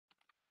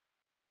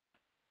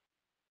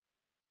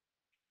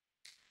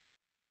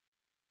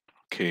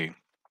Okay.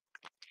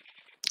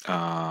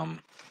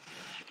 Um,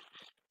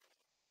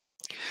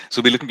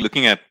 so we're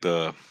looking at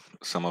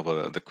some of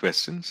the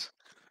questions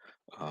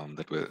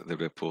that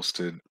were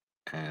posted,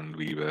 and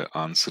we were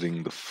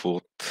answering the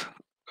fourth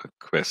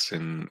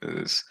question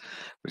is,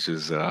 which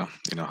is,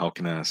 how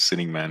can a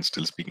sinning man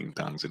still speak in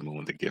tongues and move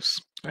in the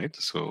gifts, right?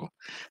 So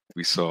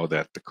we saw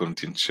that the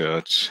Corinthian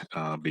church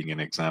being an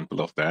example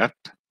of that.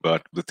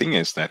 But the thing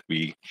is that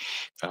the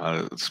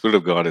Spirit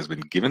of God has been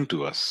given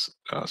to us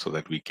so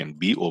that we can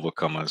be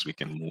overcomers. We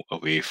can move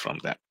away from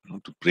that,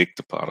 to break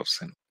the power of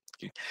sin.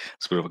 Okay,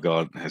 Spirit of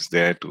God is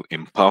there to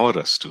empower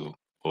us to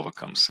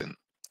overcome sin.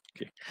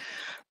 Okay.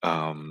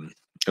 Um,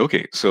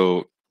 okay.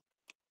 So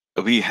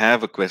we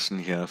have a question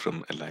here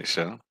from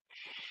Elisha.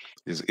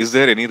 Is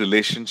there any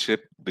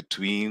relationship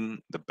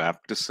between the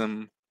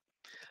baptism,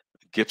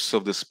 gifts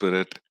of the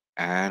Spirit,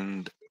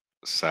 and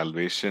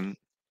salvation?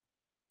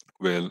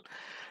 Well,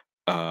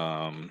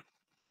 um,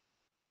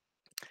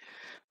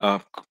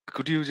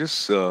 could you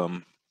just uh,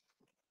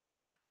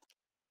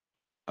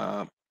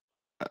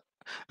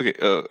 okay,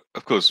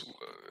 of course,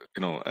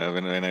 when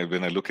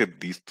I look at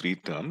these three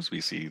terms, we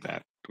see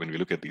that when we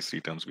look at these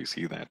three terms, we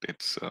see that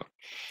it's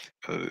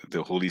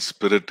the Holy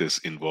Spirit is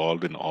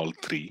involved in all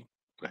three,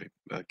 right?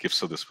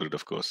 Gifts of the Spirit,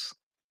 of course,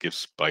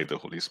 gifts by the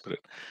Holy Spirit,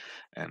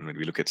 and when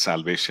we look at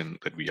salvation,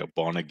 that we are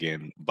born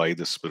again by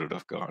the Spirit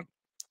of God,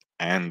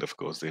 and of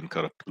course, the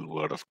incorruptible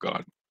Word of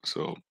God.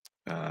 So,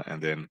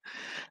 and then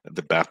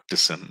the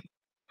baptism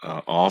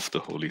of the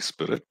Holy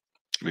Spirit,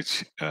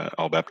 which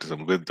or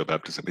baptism with the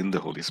baptism in the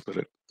Holy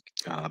Spirit.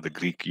 The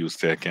Greek use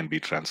there can be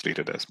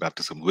translated as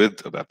baptism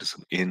with, a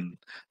baptism in,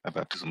 a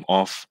baptism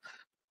of.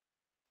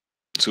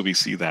 So we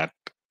see that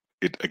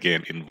it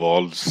again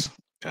involves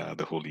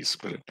the Holy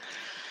Spirit.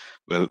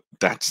 Well,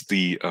 that's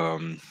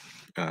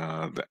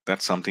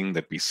something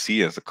that we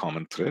see as a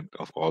common thread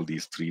of all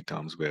these three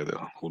terms, where the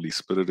Holy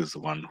Spirit is the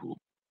one who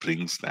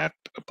brings that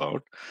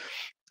about.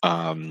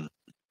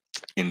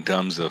 In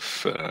terms of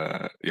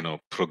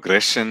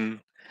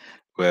progression,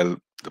 well,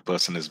 the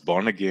person is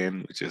born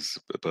again, which is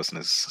the person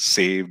is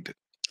saved,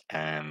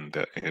 and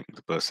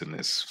the person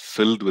is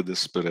filled with the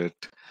Spirit,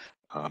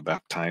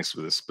 baptized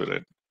with the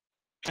Spirit,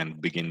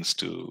 and begins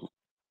to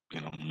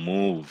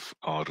move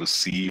or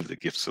receive the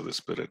gifts of the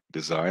Spirit,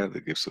 desire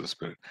the gifts of the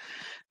Spirit,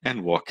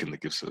 and walk in the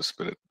gifts of the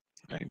Spirit,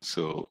 right?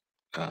 So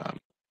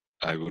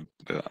I would,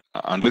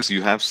 unless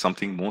you have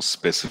something more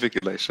specific,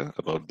 Elisha,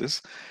 about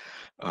this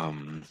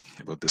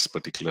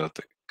particular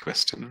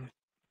question,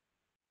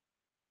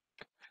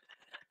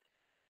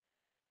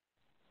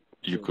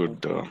 you Yes,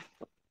 could. Pastor.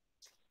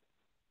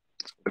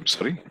 I'm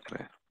sorry.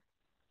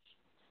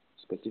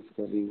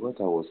 Specifically,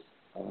 what I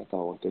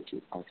wanted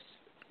to ask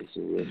is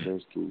in Mhm.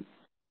 reference to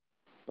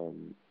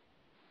um,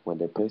 when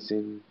the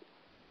person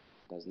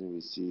doesn't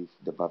receive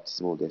the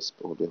baptism of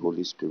the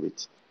Holy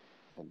Spirit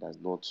and does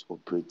not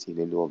operate in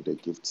any of the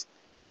gifts,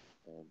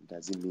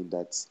 does it mean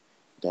that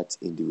that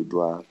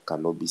individual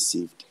cannot be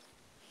saved?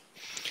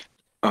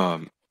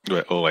 Um,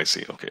 oh, I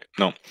see. Okay.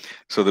 No.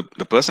 So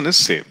the person is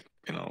saved.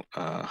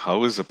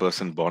 How is a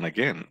person born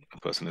again? A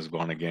person is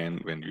born again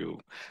when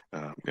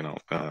I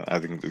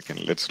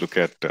think let's look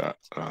at the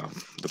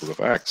book of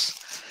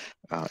Acts.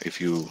 If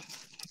you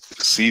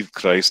receive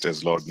Christ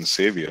as Lord and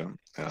Savior,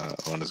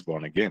 one is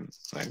born again,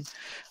 right?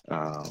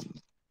 Um,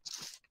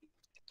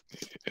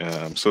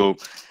 so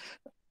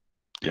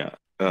yeah,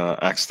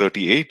 Acts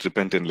 38,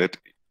 repent and let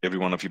every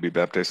one of you be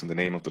baptized in the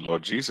name of the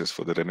Lord Jesus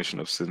for the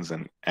remission of sins,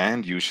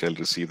 and you shall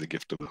receive the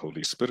gift of the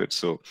Holy Spirit.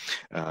 So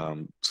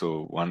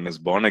one is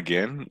born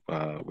again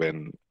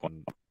when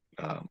one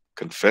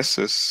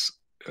confesses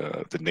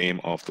the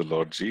name of the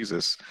Lord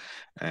Jesus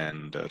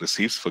and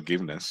receives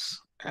forgiveness,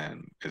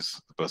 and the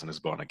person is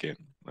born again,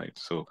 right?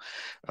 So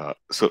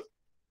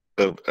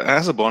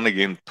as a born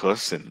again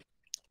person,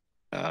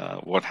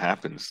 what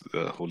happens?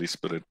 The Holy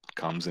Spirit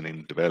comes in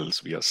and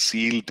dwells. We are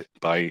sealed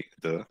by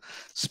the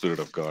Spirit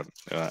of God,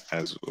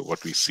 as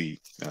what we see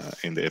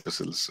in the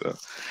epistles.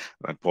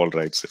 And Paul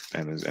writes it,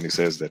 and he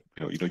says that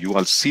you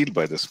are sealed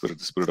by the Spirit.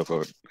 The Spirit of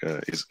God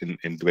is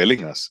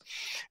indwelling us,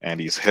 and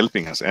He's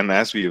helping us. And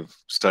as we have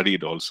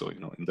studied also,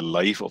 in the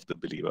life of the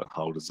believer,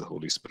 how does the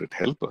Holy Spirit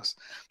help us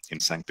in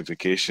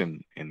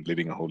sanctification, in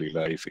living a holy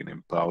life, in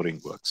empowering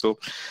work? So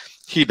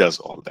He does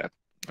all that.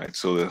 Right,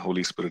 so the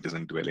Holy Spirit is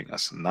indwelling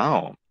us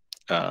now.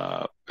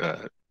 Uh,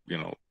 uh, you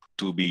know,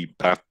 to be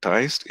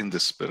baptized in the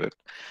Spirit,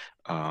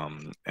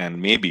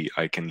 and maybe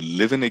I can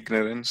live in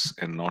ignorance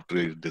and not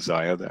really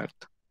desire that.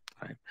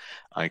 Right,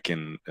 I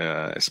can,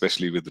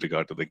 especially with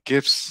regard to the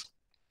gifts.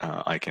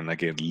 I can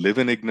again live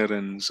in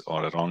ignorance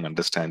or a wrong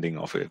understanding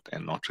of it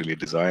and not really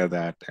desire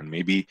that, and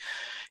maybe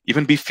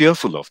even be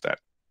fearful of that,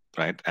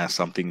 right, as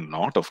something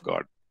not of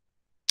God.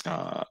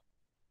 Uh,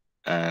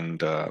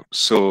 and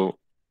so,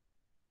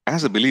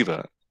 as a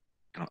believer,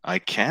 I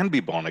can be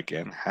born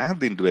again,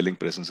 have the indwelling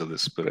presence of the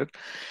Spirit,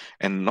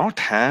 and not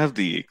have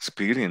the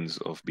experience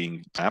of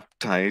being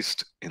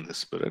baptized in the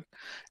Spirit,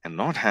 and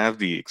not have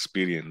the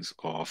experience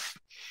of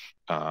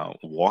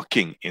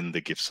walking in the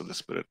gifts of the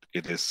Spirit.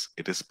 It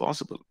is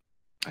possible,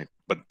 right?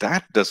 But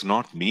that does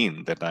not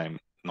mean that I'm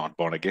not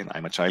born again.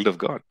 I'm a child of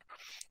God,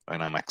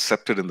 and I'm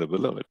accepted in the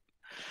beloved,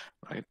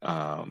 right?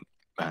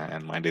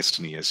 And my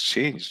destiny has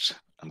changed.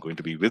 I'm going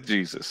to be with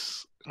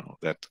Jesus.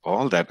 That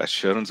all that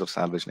assurance of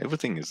salvation,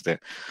 everything is there,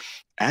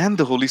 and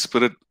the Holy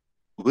Spirit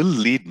will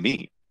lead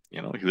me. He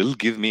will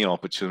give me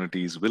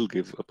opportunities. Will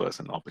give a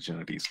person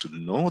opportunities to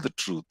know the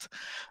truth,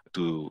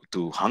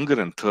 to hunger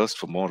and thirst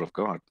for more of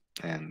God,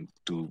 and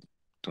to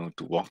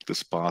walk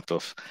this path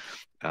of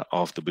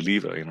the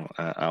believer,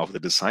 of the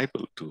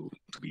disciple, to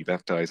be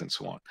baptized and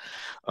so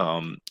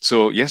on.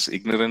 So yes,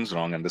 ignorance,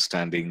 wrong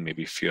understanding,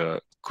 maybe fear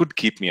could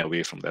keep me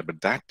away from that, but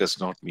that does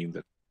not mean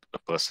that a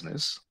person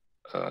is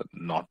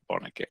not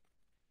born again,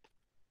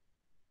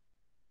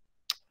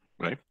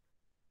 right?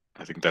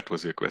 I think that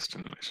was your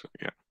question, Alicia.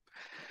 Yeah.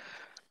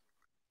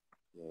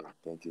 Yeah,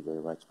 thank you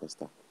very much,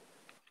 Pastor.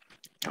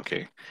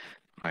 Okay.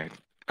 Right.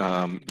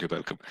 You're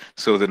welcome.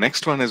 So the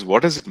next one is,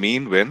 what does it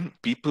mean when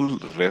people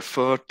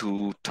refer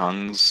to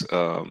tongues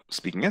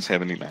speaking as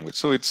heavenly language?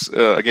 So it's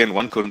again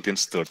 1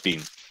 Corinthians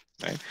 13,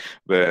 right,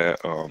 where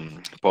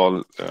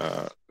Paul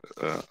uh,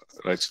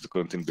 writes to the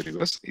Corinthian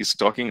believers. He's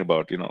talking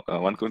about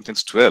 1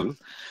 Corinthians 12.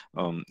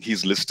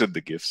 He's listed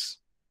the gifts.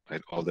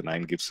 Right, all the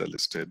 9 gifts are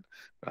listed.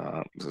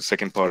 The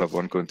second part of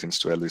 1 Corinthians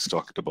 12 is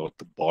talked about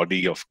the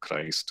body of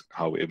Christ,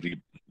 how every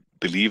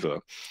believer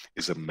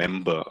is a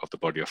member of the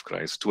body of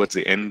Christ. Towards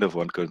the end of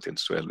 1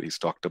 Corinthians 12, he's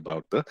talked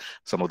about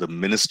some of the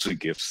ministry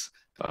gifts,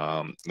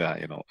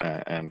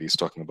 and he's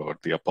talking about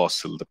the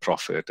apostle, the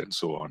prophet, and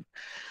so on.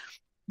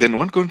 Then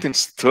 1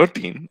 Corinthians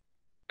 13,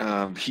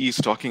 he's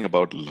talking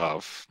about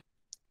love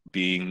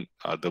being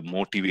the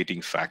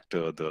motivating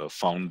factor, the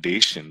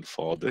foundation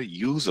for the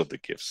use of the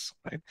gifts,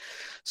 right?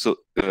 So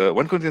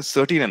 1 Corinthians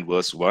 13 and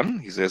verse 1,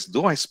 he says,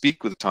 though I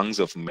speak with tongues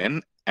of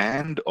men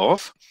and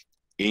of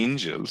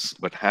angels,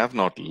 but have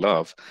not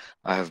love,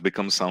 I have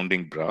become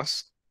sounding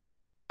brass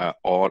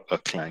or a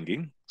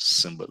clanging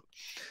cymbal.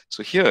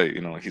 So here,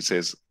 he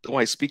says, though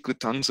I speak with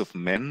tongues of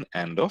men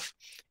and of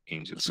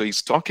angels. So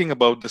he's talking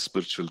about the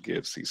spiritual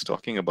gifts. He's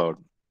talking about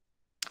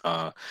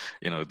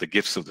the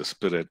gifts of the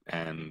Spirit,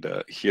 and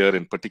here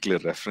in particular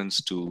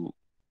reference to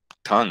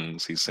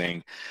tongues, he's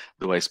saying,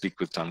 though I speak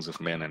with tongues of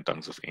men and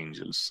tongues of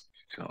angels.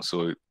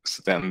 So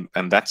then,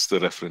 and that's the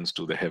reference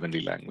to the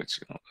heavenly language.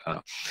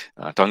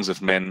 Tongues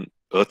of men,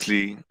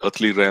 earthly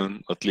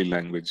realm, earthly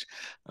language.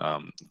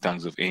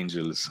 Tongues of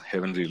angels,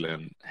 heavenly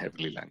realm,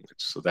 heavenly language.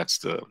 So that's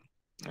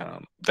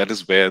that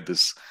is where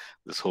this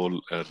whole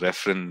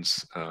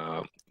reference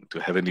to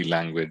heavenly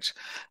language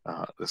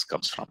this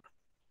comes from.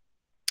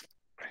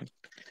 Right?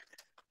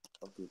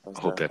 Okay, I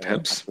hope Pastor. that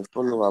helps.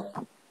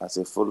 As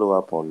a follow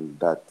up on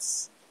that,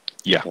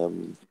 Yeah.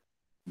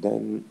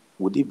 then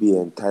would it be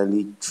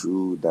entirely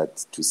true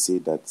that to say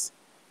that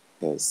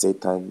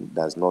Satan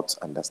does not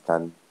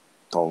understand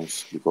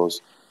tongues,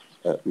 because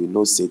we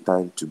know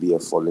Satan to be a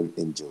fallen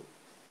angel.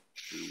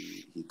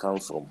 He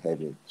comes from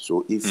heaven.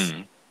 So if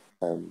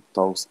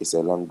tongues is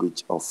a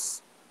language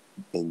of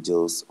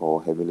angels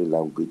or heavenly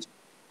language,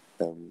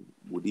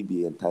 would it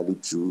be entirely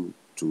true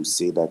to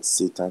say that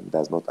Satan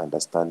does not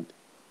understand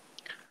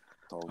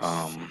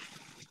tongues?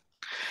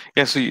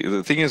 Yeah, so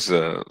the thing is,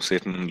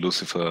 Satan,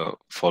 Lucifer,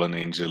 fallen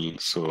angel.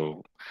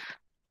 So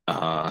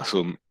I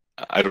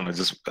don't know.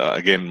 Just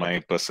again,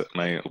 my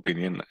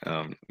opinion,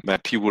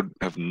 that he would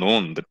have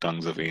known the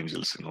tongues of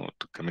angels,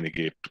 to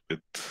communicate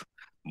with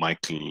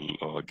Michael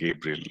or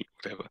Gabriel,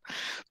 whatever.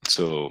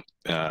 So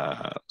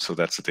so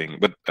that's the thing.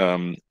 But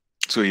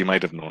so he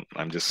might have known.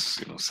 I'm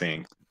just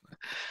saying.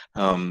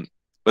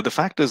 But the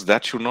fact is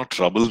that should not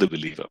trouble the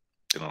believer.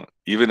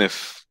 Even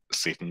if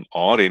Satan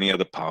or any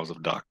other powers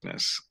of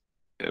darkness,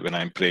 when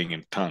I'm praying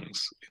in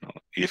tongues,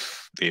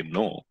 if they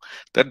know,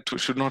 that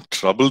should not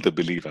trouble the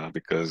believer,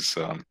 because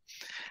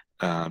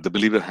the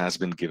believer has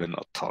been given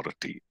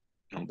authority.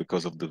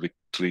 Because of the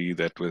victory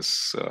that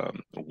was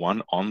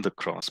won on the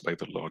cross by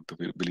the Lord,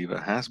 the believer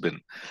has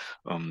been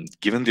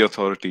given the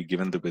authority,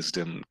 given the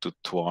wisdom to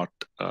thwart,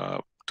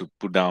 to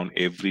put down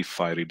every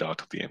fiery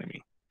dart of the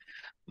enemy.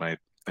 Right.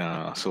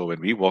 So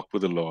when we walk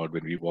with the Lord,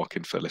 when we walk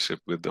in fellowship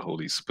with the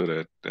Holy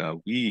Spirit,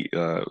 we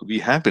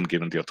have been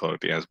given the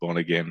authority as born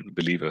again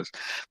believers.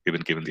 We've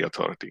been given the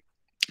authority.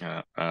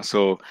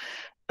 So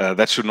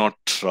that should not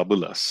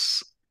trouble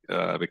us,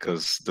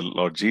 because the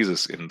Lord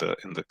Jesus in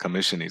the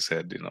commission, he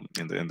said,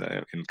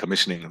 in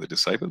commissioning the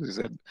disciples, he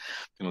said,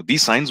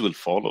 these signs will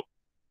follow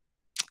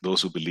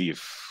those who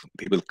believe.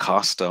 They will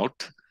cast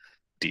out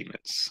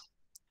demons.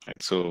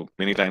 Right? So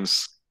many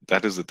times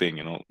that is the thing,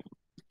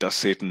 does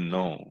Satan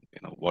know?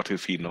 What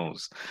if he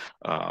knows?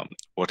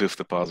 What if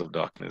the powers of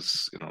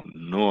darkness,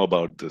 know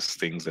about these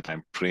things that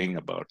I'm praying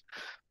about?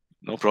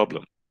 No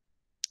problem.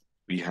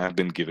 We have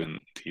been given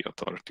the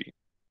authority.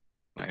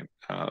 Right?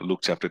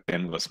 Luke chapter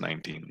 10, verse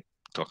 19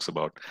 talks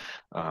about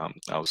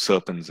our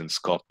serpents and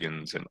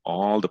scorpions and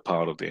all the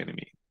power of the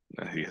enemy.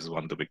 He has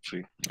won the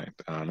victory.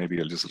 Right? Maybe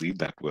I'll just read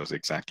that verse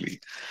exactly.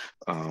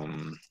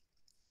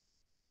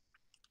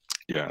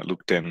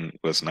 Luke 10,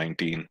 verse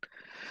 19.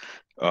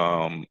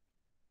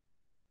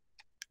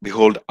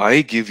 Behold,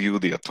 I give you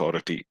the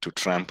authority to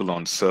trample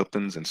on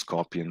serpents and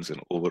scorpions and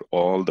over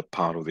all the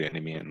power of the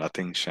enemy, and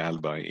nothing shall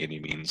by any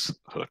means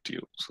hurt you.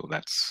 So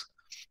that's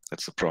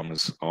the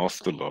promise of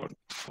the Lord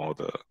for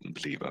the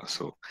believer.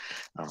 So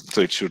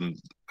so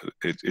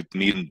it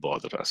needn't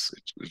bother us.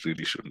 It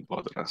really shouldn't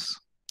bother us.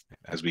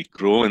 As we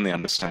grow in the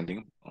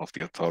understanding of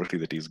the authority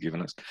that He's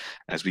given us,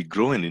 as we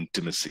grow in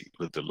intimacy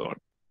with the Lord,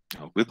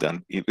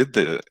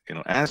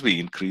 as we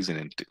increase in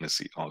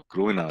intimacy or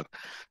grow in our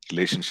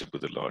relationship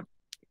with the Lord,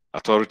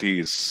 authority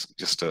is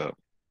just a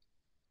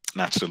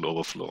natural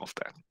overflow of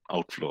that,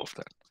 outflow of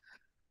that.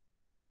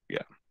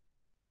 Yeah.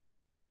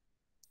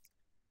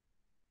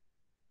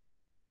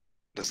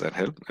 Does that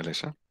help,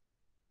 Elisha?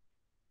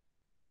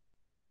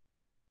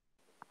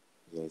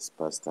 Yes,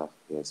 Pastor.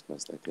 Yes,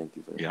 Pastor. Thank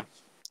you very much.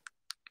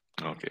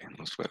 Okay,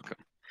 most welcome.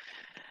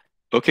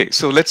 Okay,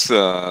 so let's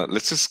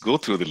just go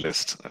through the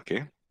list.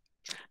 Okay.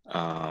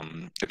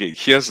 Okay,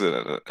 here's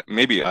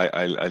maybe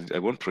I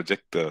won't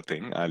project the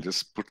thing. I'll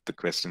just put the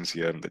questions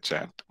here in the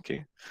chat.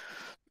 Okay.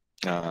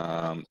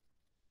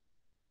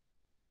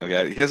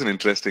 Okay, here's an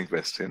interesting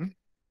question.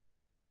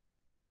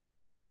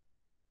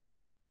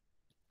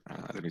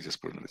 Let me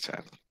just put it in the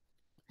chat.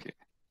 Okay.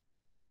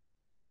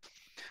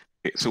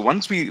 Okay, so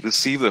once we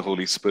receive the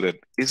Holy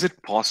Spirit, is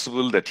it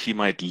possible that He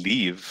might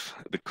leave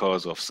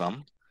because of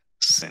some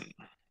sin?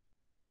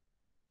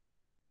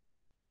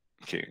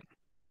 Okay.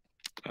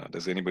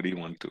 Does anybody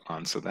want to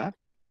answer that?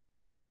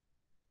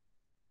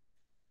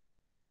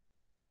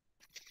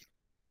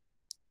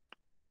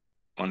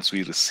 Once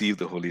we receive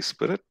the Holy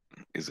Spirit,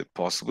 is it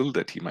possible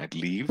that He might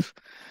leave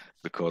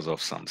because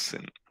of some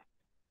sin?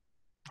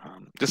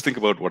 Just think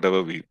about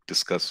whatever we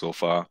discussed so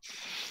far,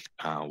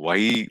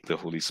 why the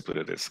Holy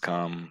Spirit has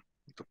come,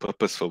 the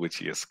purpose for which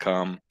He has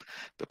come,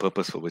 the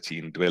purpose for which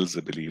He indwells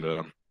the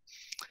believer,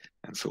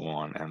 and so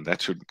on. And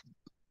that should,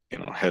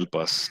 help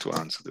us to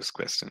answer this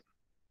question.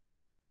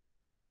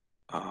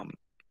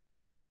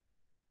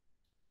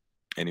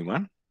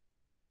 Anyone?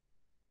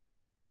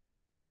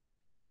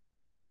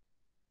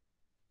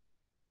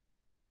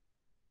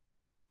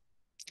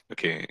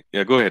 Okay,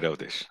 yeah, go ahead,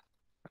 Avdesh.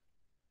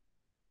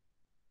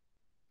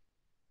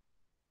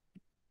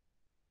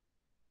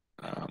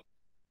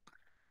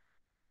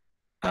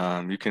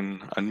 You can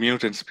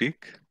unmute and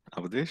speak,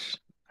 Avdesh.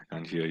 I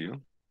can't hear you.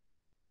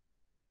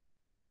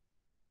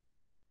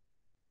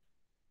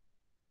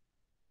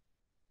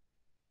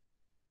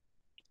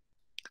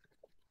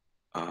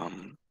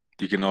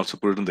 You can also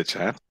put it in the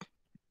chat.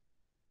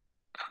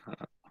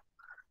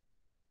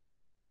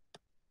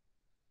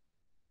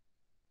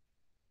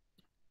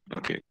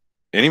 Okay,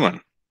 anyone?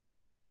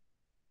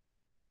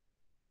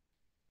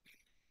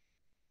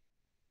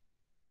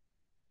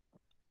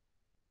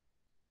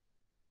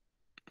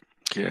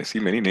 Okay, I see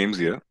many names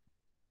here.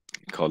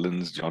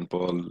 Collins, John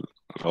Paul,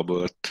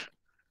 Robert,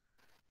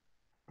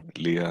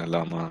 Leah,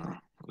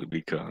 Lama,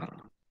 Rebecca,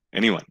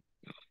 anyone.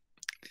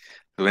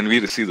 So when we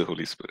receive the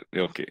Holy Spirit,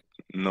 okay,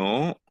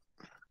 no,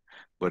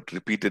 but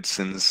repeated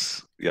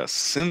sins,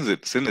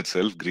 sin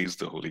itself grieves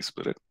the Holy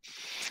Spirit.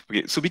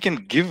 Okay, so we can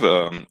give,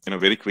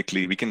 very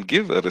quickly, we can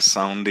give a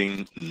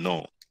resounding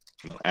no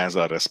as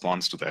our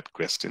response to that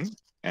question.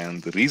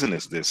 And the reason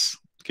is this,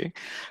 okay?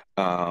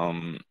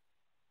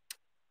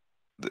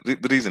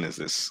 The reason is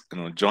this,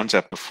 John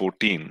chapter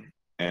 14,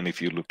 and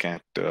if you look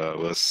at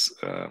verses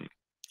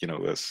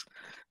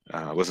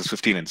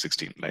 15 and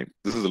 16, right?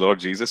 This is the Lord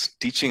Jesus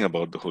teaching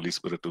about the Holy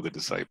Spirit to the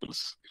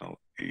disciples.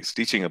 He's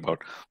teaching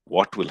about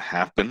what will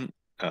happen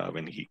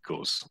when He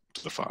goes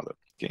to the Father.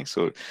 Okay,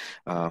 so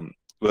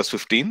verse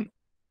 15,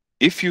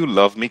 if you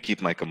love me,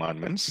 keep my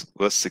commandments.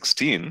 Verse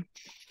 16,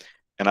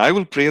 and I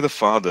will pray the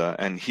Father,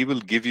 and He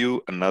will give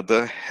you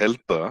another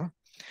helper,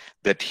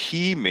 that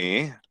He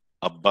may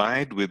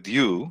abide with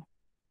you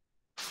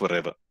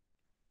forever.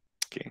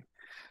 Okay,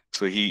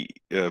 so He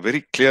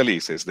very clearly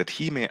says that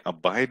He may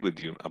abide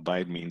with you.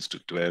 Abide means to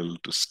dwell,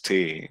 to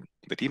stay,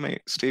 that He may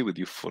stay with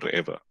you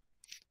forever.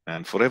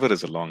 And forever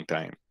is a long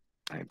time.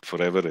 Right?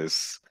 Forever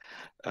is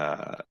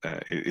a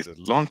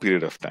long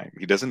period of time.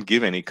 He doesn't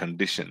give any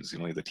conditions,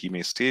 that He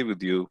may stay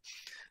with you,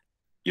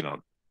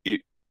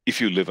 if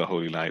you live a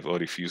holy life,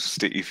 or if you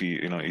stay,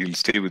 He'll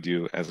stay with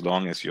you as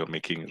long as you're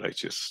making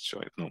righteous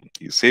choice. No,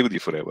 He'll stay with you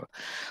forever.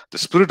 The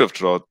Spirit of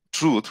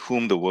truth,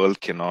 whom the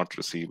world cannot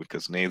receive,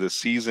 because neither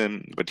sees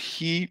Him, but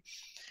He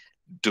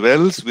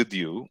dwells with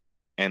you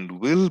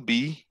and will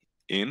be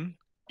in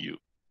you.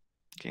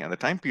 Okay, and the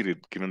time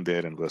period given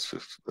there in verse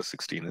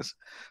 16 is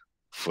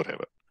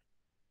forever.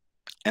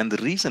 And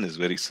the reason is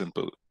very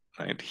simple,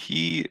 right?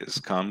 He has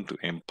come to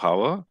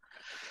empower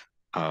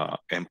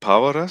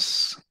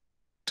us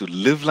to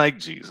live like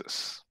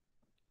Jesus,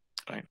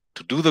 right?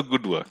 To do the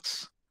good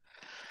works,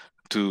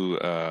 to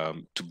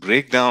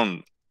break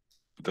down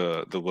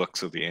the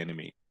works of the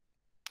enemy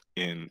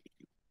in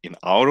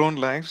our own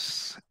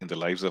lives, in the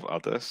lives of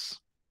others,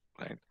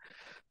 right?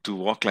 To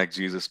walk like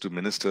Jesus, to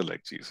minister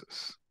like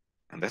Jesus,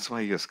 and that's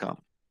why He has come.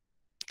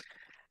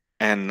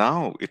 And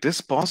now it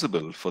is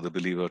possible for the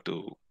believer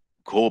to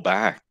go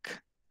back,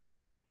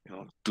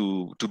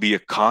 to be a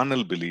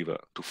carnal believer,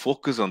 to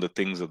focus on the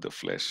things of the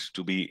flesh,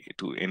 to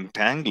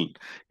entangle,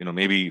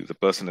 maybe the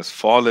person has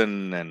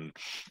fallen and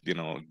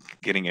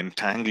getting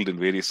entangled in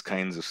various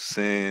kinds of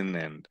sin.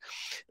 And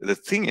the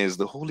thing is,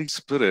 the Holy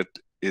Spirit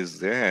is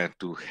there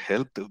to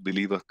help the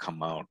believer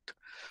come out.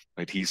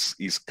 Right?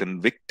 He's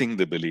convicting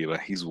the believer,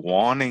 he's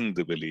warning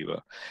the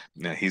believer,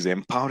 he's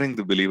empowering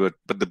the believer,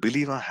 but the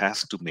believer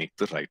has to make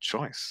the right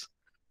choice.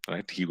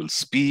 Right? He will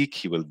speak,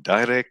 he will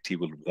direct, he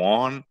will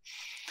warn,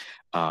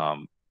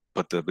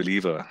 but the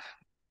believer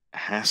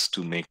has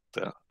to make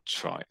the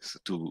choice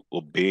to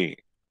obey.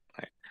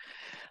 Right?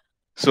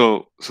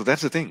 So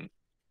that's the thing,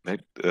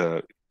 right?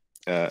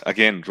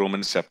 Again,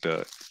 Romans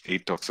chapter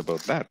 8 talks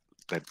about that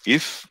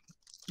if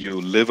you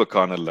live a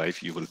carnal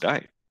life, you will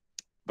die.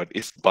 But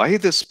if by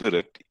the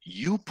Spirit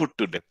you put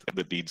to death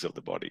the deeds of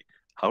the body,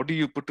 how do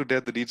you put to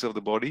death the deeds of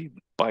the body?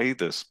 By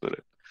the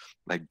Spirit,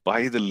 like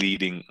by the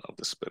leading of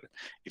the Spirit.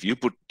 If you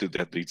put to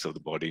death the deeds of the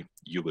body,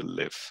 you will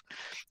live.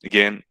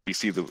 Again, we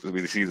see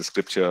the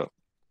scripture: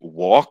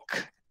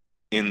 walk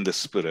in the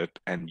Spirit,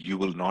 and you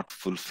will not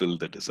fulfill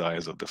the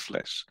desires of the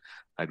flesh.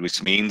 Right?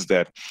 Which means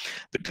that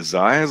the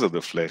desires of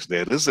the flesh,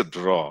 there is a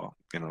draw.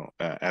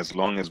 As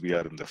long as we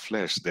are in the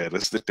flesh, there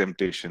is the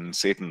temptation.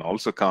 Satan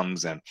also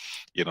comes and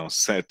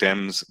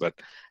tempts. But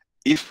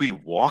if we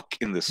walk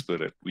in the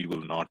Spirit, we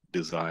will not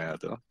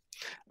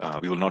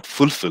we will not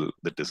fulfill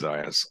the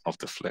desires of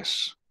the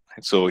flesh.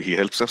 Right? So he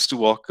helps us to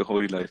walk a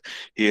holy life.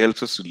 He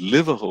helps us to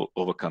live a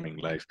overcoming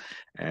life.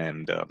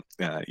 And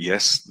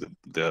yes,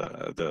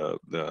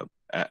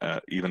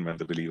 even when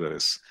the believer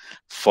is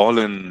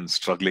fallen,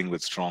 struggling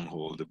with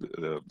stronghold,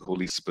 the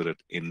Holy Spirit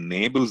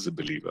enables the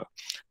believer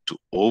to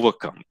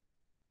overcome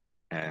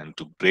and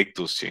to break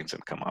those chains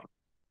and come out.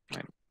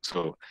 Right?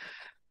 So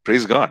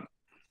praise God.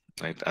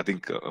 Right? I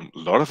think a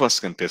lot of us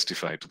can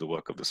testify to the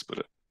work of the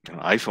Spirit.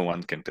 I, for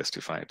one, can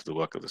testify to the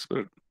work of the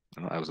Spirit.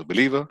 I was a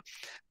believer,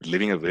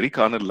 living a very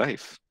carnal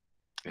life.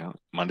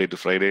 Monday to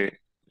Friday,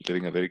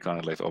 living a very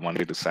carnal life, or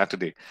Monday to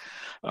Saturday.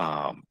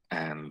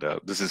 And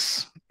this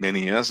is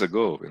many years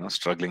ago,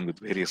 struggling with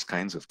various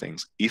kinds of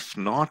things. If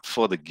not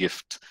for the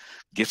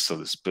gifts of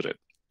the Spirit,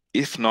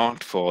 if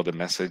not for the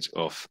message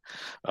of,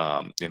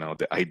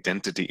 the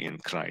identity in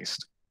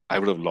Christ, I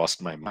would have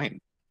lost my mind.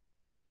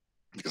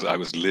 Because I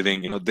was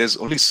living, there's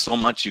only so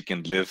much you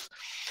can live,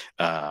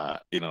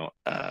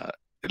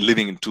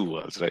 living in two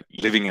worlds, right?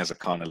 Living as a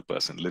carnal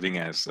person, living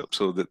as,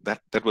 so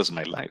that was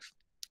my life.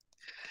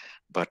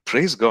 But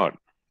praise God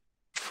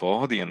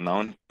for the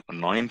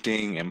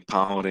anointing,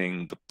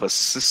 empowering, the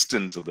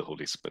persistence of the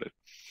Holy Spirit,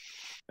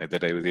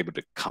 that I was able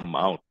to come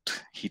out.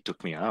 He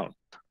took me out,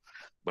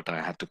 but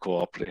I had to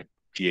cooperate.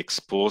 He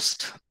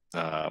exposed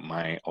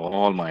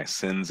all my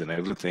sins and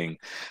everything,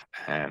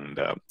 and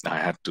I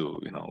had to,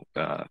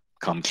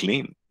 come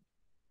clean.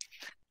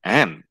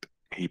 And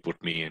he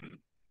put me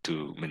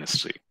into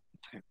ministry.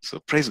 So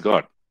praise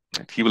God.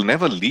 He will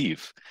never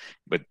leave,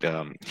 but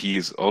he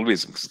is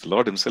always, because the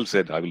Lord himself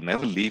said, I will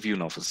never leave you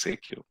nor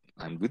forsake you.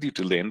 I'm with you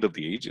till the end of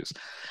the ages.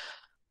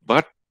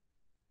 But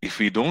if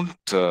we don't,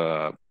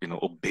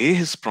 obey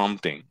his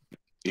prompting,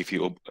 if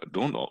you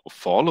don't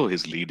follow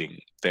his leading,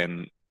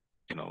 then,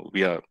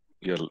 we are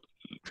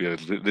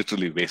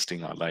literally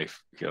wasting our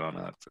life here on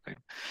earth.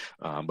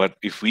 Right? But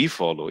if we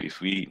follow,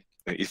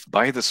 if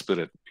by the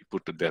Spirit we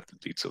put to death the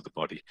deeds of the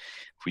body,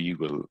 we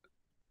will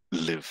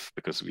live,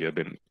 because we've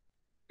been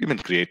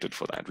created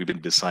for that. We've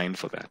been designed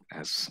for that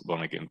as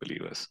born again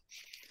believers,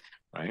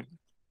 right?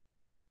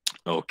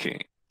 Okay,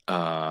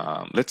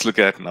 let's look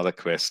at another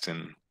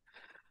question.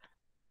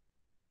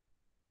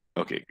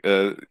 Okay,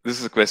 this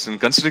is a question: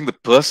 considering the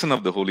person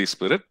of the Holy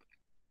Spirit,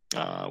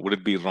 would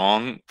it be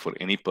wrong for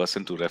any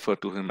person to refer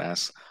to him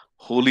as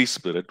Holy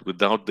Spirit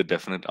without the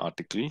definite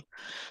article?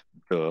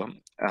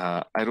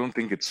 I don't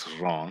think it's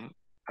wrong.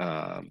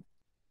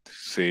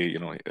 Say,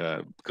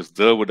 because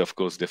the would, of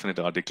course, definite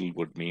article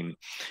would mean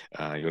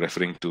you're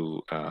referring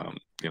to,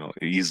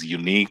 he's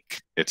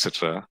unique,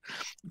 etc.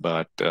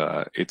 But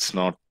it's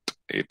not,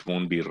 it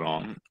won't be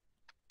wrong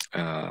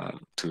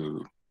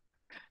to,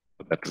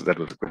 that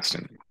was the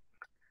question.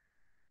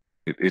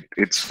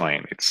 It's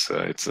fine.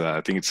 I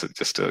think it's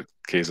just a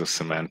case of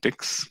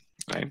semantics,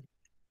 right?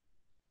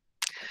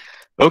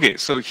 Okay,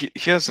 so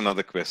here's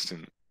another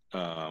question.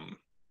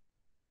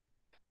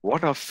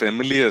 What are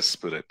familiar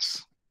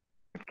spirits?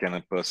 Can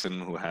a person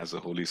who has a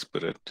Holy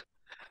Spirit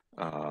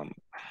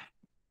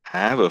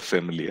have a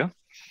familiar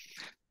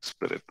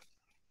spirit?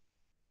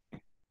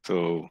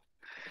 So,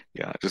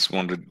 yeah, I just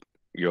wanted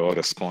your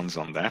response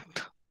on that.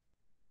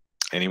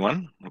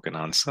 Anyone who can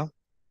answer?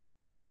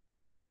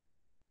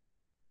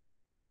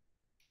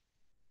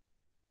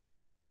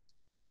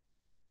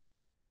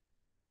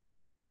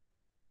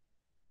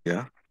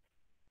 Yeah.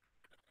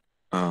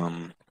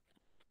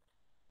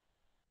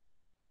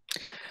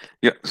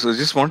 Yeah. So I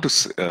just want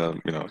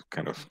to,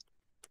 kind of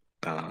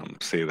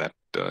say that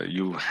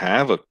you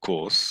have a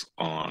course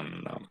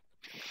on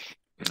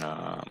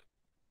the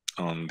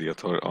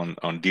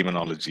on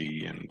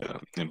demonology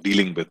and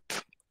dealing with,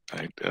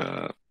 right,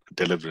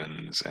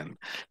 deliverance and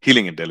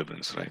healing and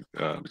deliverance, right?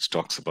 Which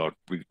talks about,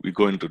 we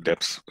go into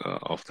depths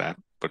of that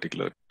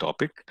particular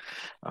topic,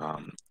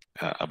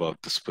 about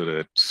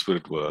the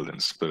spirit world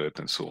and spirit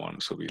and so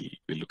on. So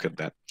we'll look at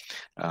that.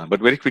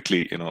 But very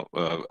quickly,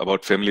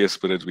 about familiar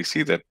spirits, we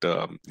see that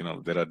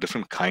there are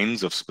different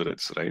kinds of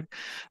spirits, right?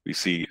 We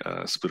see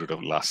spirit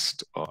of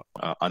lust, or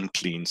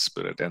unclean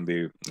spirit,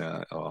 and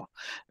or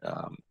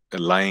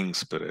lying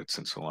spirits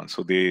and so on.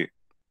 So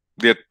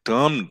they're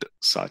termed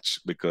such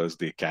because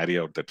they carry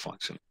out that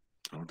function.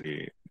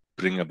 They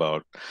bring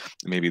about,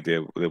 maybe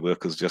their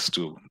work is just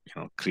to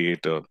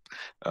create or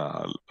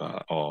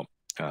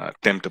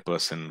tempt a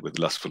person with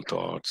lustful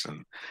thoughts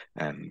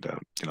and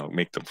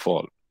make them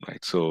fall,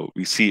 right? So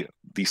we see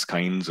these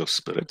kinds of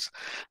spirits.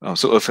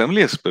 So a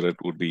familiar spirit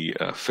would be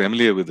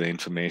familiar with the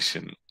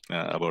information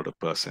about a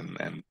person,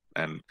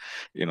 and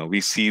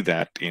we see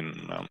that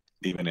in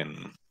even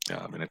in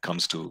when it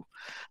comes to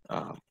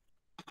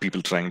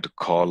people trying to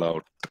call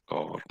out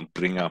or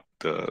bring up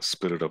the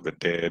spirit of the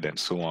dead and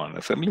so on.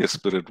 A familiar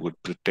spirit would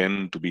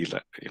pretend to be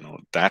like,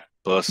 that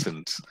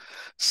person's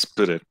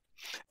spirit,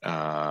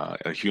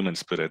 a human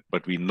spirit,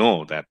 but we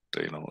know that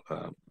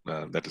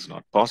that is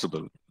not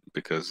possible,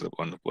 because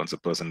once a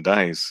person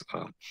dies,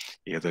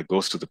 he either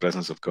goes to the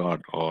presence of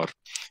God or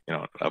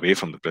away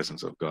from the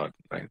presence of God,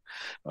 right?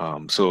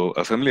 So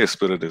a familiar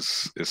spirit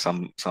is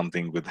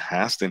something with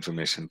has the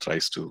information,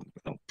 tries to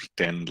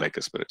pretend like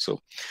a spirit. So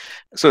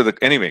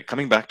anyway,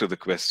 coming back to the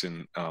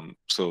question,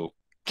 so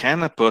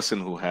can a person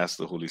who has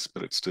the Holy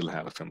Spirit still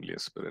have a familiar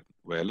spirit?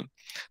 Well,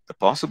 the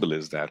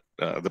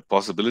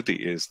possibility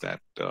is that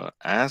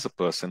as a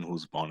person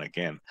who's born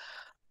again,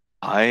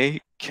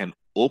 I can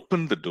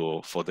open the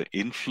door for the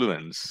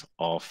influence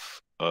of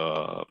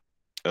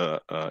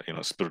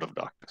spirit of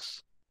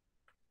darkness,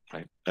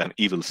 right? An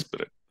evil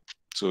spirit.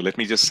 So let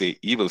me just say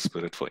evil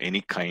spirit for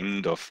any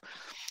kind of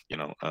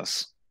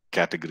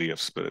category of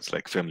spirits,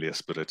 like familiar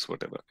spirits,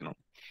 whatever.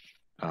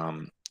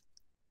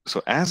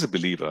 So as a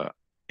believer,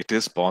 it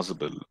is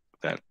possible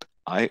that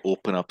I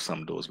open up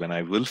some doors when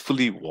I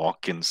willfully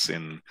walk in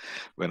sin,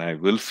 when I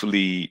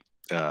willfully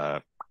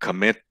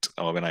commit,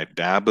 or when I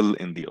dabble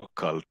in the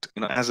occult.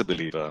 As a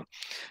believer,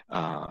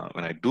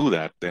 when I do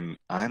that, then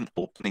I'm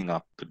opening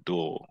up the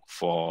door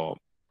for,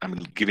 I'm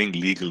giving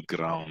legal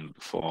ground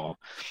for,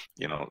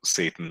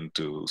 Satan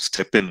to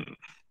step in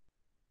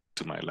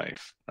to my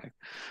life, right?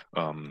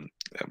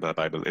 The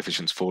Bible,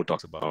 Ephesians 4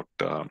 talks about,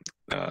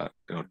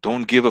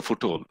 don't give a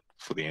foothold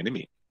for the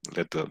enemy.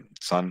 Let the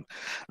sun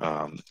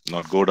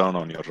not go down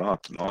on your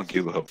wrath, nor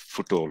give a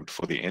foothold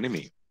for the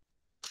enemy.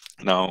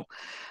 Now,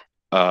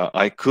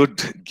 I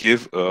could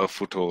give a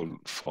foothold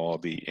for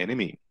the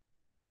enemy,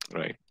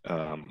 right?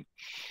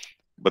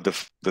 But the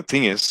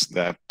thing is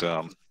that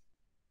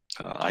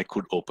I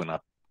could open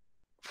up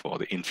for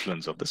the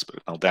influence of the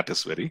Spirit. Now, that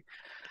is very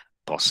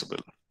possible.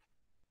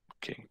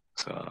 Okay,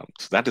 so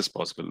that is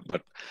possible.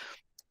 But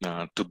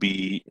to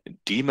be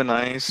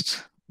demonized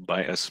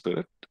by a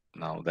spirit,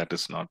 now that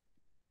is not.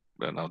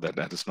 Now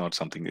that is not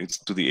something. It's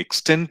to the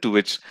extent to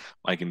which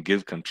I can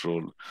give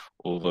control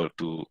over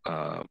to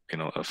a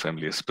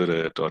familiar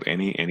spirit or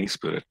any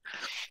spirit.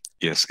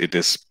 Yes, it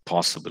is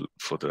possible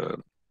for the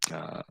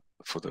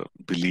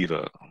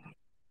believer,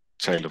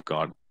 child of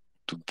God,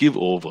 to give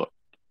over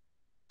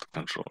the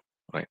control,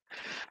 right?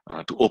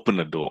 To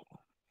open a door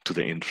to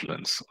the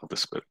influence of the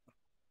Spirit.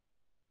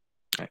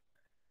 Right.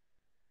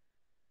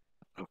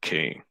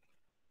 Okay.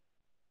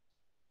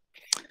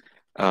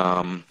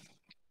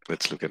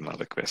 Let's look at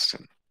another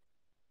question.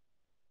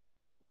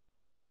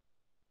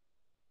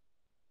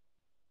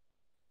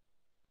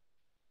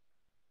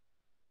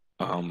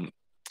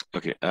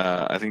 Okay,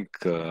 I think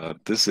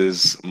this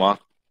is Mark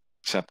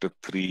chapter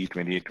 3,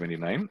 28,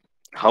 29.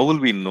 How will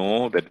we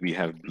know that we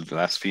have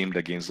blasphemed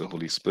against the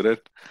Holy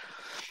Spirit?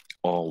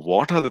 Or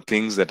what are the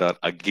things that are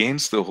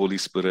against the Holy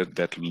Spirit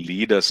that will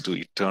lead us to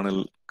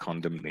eternal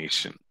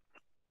condemnation?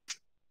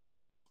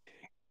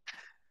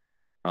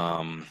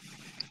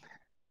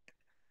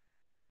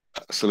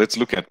 So let's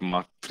look at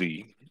Mark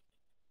 3,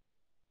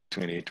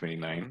 28,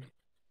 29.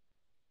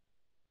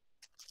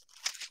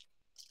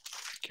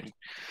 Okay.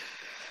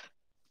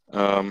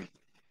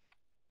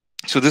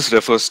 So this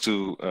refers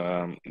to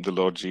the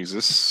Lord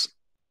Jesus.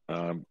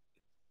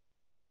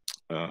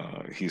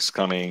 He's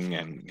coming,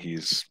 and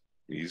he's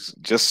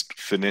just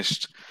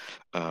finished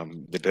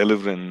the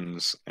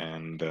deliverance,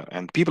 and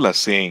people are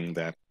saying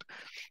that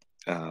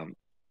the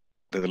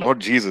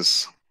Lord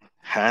Jesus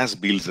has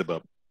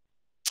Beelzebub,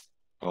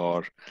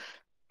 or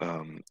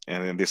and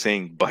then they're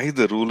saying by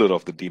the ruler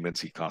of the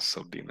demons he casts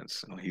out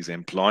demons. He's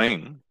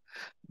employing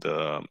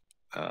the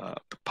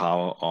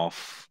power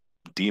of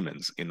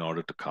demons in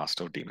order to cast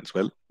out demons.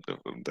 Well,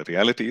 the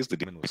reality is the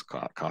demon was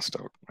cast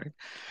out, right?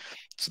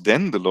 So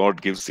then the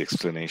Lord gives the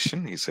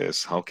explanation. He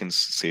says, how can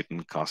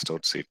Satan cast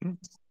out Satan?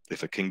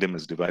 If a kingdom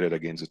is divided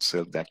against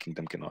itself, that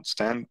kingdom cannot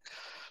stand,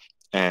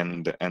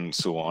 and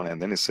so on.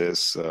 And then it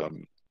says,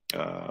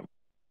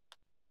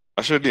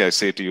 assuredly I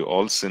say to you,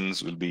 all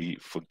sins will be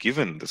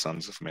forgiven the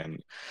sons of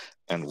men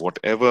and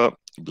whatever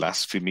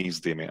blasphemies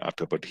they may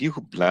utter. But he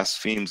who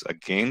blasphemes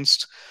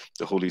against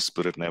the Holy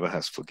Spirit never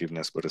has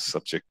forgiveness, but is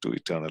subject to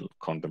eternal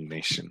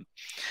condemnation.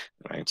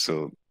 Right.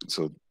 So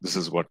this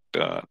is what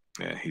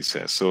he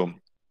says. So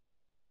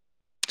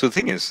the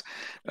thing is,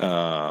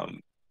 I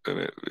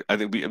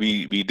think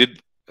we did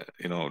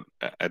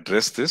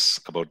address this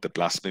about the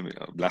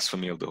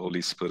blasphemy of the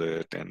Holy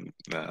Spirit, and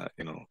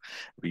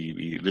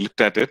we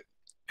looked at it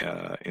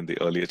in the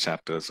earlier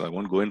chapters, so I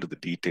won't go into the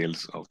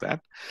details of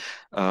that.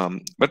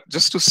 But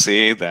just to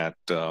say that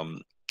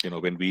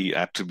when we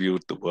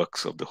attribute the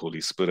works of the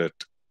Holy Spirit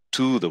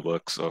to the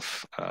works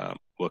of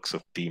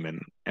demon,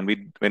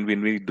 and when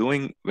we do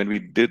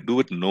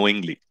it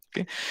knowingly,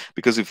 okay,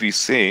 because if you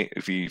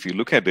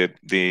look at it,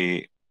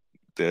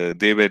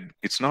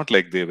 it's not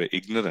like they were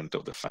ignorant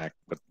of the fact,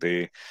 but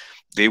they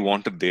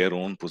wanted their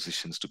own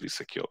positions to be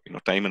secure.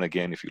 Time and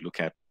again, if you look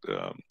at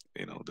the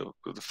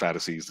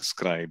Pharisees, the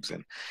scribes,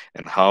 and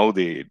how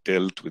they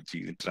dealt with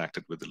Jesus,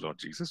 interacted with the Lord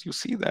Jesus, you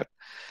see that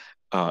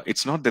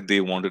it's not that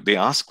they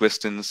asked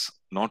questions,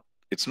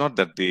 it's not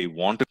that they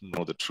wanted to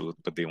know the truth,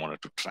 but they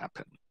wanted to trap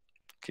him.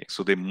 Okay,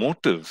 so the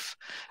motive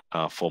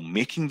for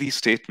making these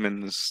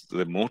statements,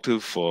 the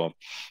motive for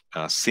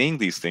saying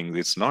these things,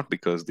 it's not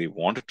because they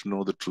wanted to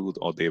know the truth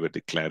or they were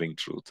declaring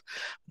truth,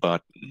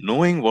 but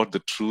knowing what the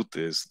truth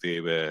is,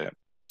 they were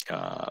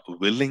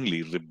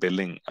willingly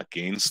rebelling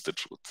against the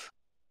truth.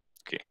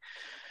 Okay,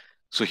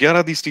 so here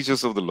are these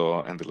teachers of the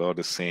law, and the Lord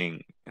is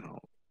saying,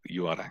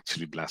 you are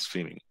actually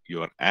blaspheming.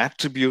 You are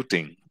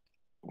attributing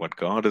what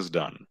God has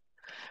done.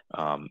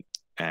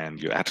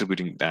 And you're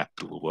attributing that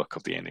to the work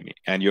of the enemy,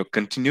 and you're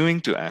continuing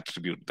to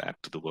attribute that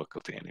to the work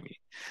of the enemy.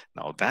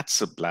 Now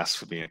that's a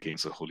blasphemy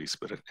against the Holy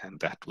Spirit, and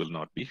that will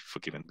not be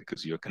forgiven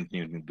because you're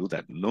continuing to do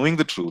that. Knowing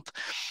the truth,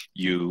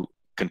 you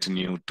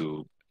continue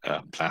to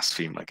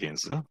blaspheme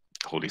against the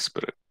Holy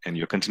Spirit, and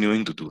you're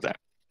continuing to do that,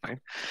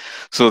 right?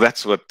 So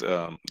that's what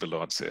the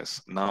Lord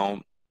says.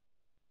 Now,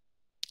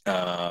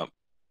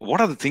 what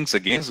are the things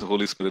against the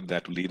Holy Spirit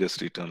that will lead us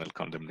to eternal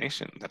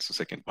condemnation? That's the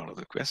second part of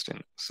the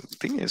question. So the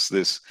thing is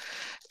this: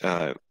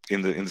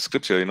 in the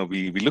scripture,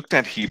 we looked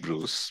at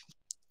Hebrews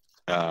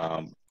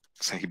 10.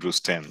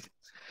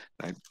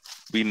 Right?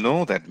 We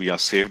know that we are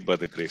saved by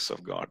the grace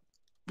of God.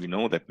 We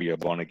know that we are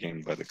born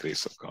again by the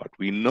grace of God.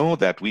 We know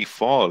that we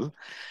fall,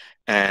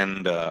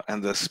 and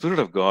the Spirit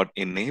of God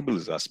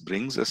enables us,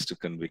 brings us to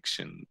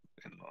conviction,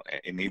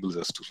 enables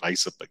us to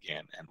rise up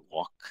again and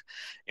walk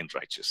in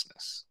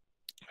righteousness.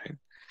 Right?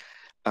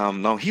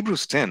 Now,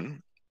 Hebrews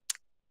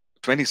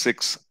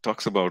 10:26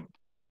 talks about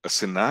a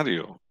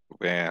scenario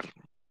where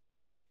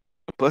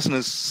a person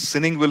is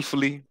sinning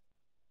willfully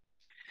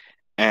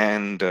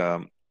and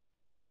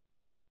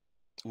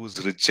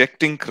who's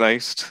rejecting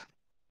Christ,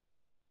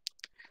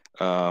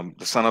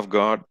 the Son of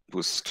God,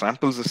 who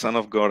tramples the Son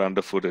of God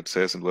underfoot, it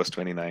says in verse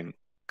 29,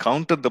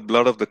 counted the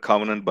blood of the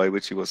covenant by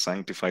which he was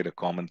sanctified a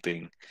common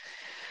thing,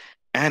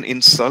 and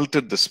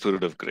insulted the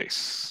Spirit of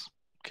grace.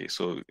 Okay,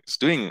 so it's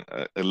doing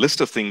a list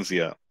of things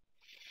here.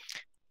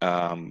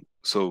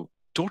 So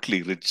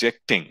totally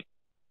rejecting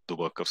the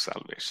work of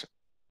salvation.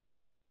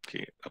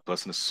 Okay, a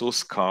person is so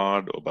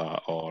scarred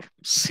or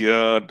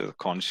seared the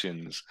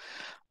conscience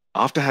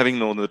after having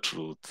known the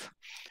truth,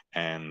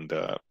 and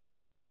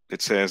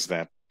it says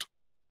that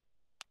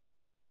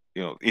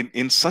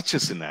in such a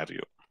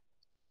scenario,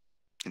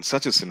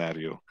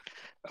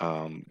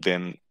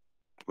 then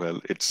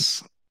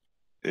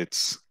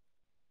it's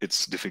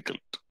difficult.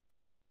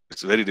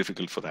 It's very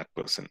difficult for that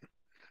person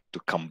to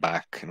come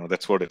back.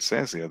 That's what it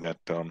says here. That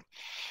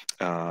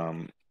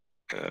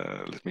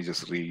let me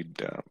just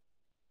read.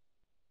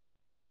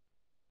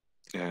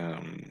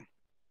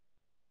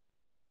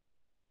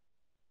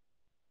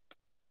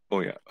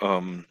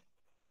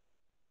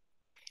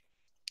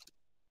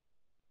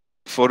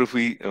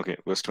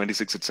 Verse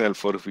 26 itself,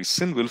 for if we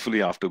sin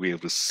willfully after we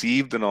have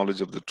received the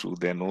knowledge of the truth,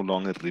 there no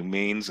longer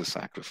remains a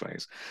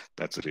sacrifice.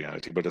 That's the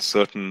reality, but a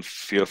certain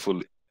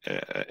fearful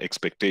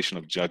expectation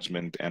of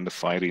judgment and a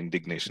fiery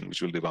indignation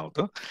which will devour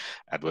the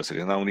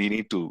adversary. Now we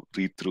need to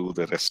read through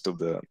the rest of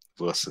the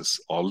verses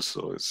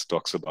also. It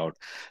talks about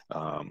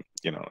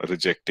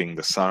rejecting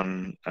the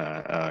Son,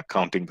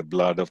 counting the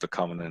blood of the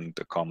covenant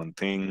a common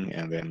thing,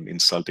 and then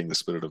insulting the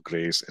Spirit of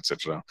grace,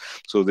 etc.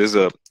 So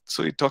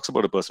it talks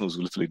about a person who's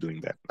willfully doing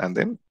that. And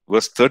then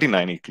verse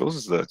 39, he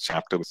closes the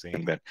chapter with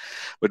saying that,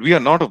 but we are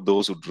not of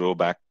those who draw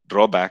back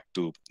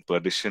to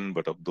perdition,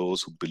 but of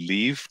those who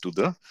believe to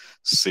the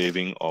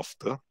saving of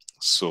the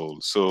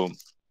soul. So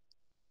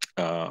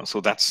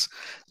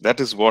that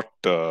is what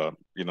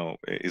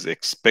is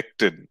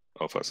expected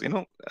of us.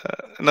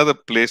 Another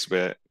place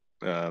where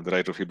the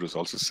writer of Hebrews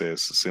also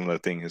says a similar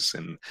thing is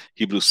in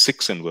Hebrews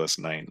 6 and verse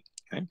 9.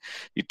 Right?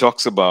 He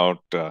talks about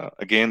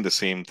again the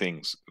same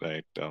things,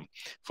 right?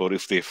 For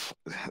if they,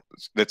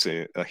 let's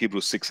say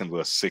Hebrews 6 and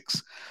verse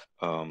 6,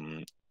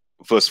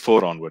 verse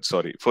 4 onwards.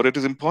 Sorry, for it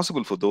is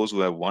impossible for those who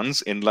have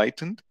once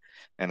enlightened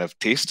and have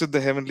tasted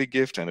the heavenly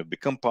gift, and have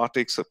become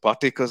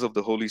partakers of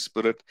the Holy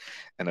Spirit,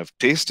 and have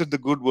tasted the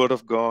good word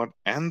of God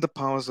and the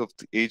powers of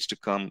the age to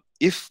come,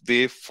 if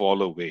they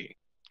fall away.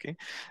 Okay.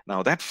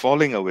 Now that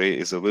falling away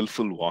is a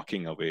willful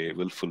walking away,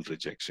 willful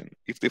rejection.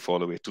 If they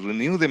fall away, to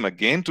renew them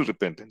again to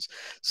repentance,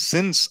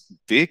 since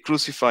they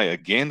crucify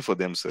again for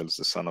themselves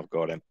the Son of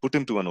God and put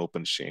him to an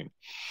open shame.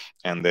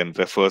 And then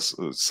refers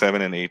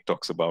 7 and 8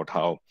 talks about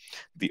how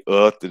the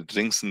earth, it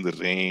drinks in the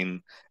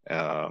rain,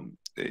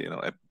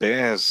 it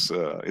bears,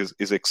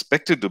 is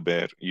expected to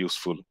be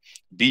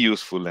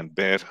useful and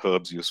bear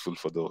herbs useful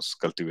for those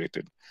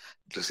cultivated,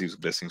 receives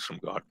blessings from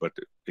God. But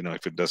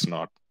if it does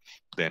not,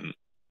 then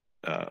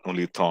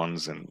only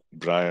thorns and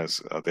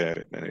briars are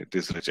there, and it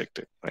is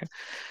rejected, right?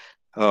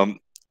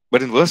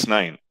 But in verse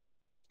 9,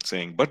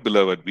 saying, "But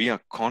beloved, we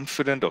are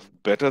confident of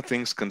better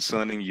things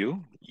concerning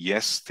you,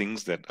 yes,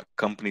 things that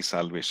accompany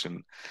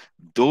salvation,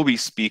 though we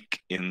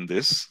speak in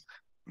this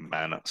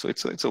manner." So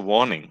it's a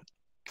warning,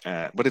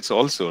 but it's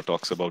also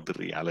talks about the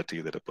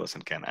reality that a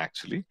person can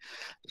actually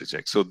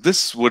reject. So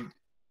this would,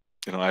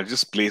 I'll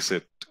just place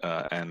it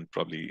and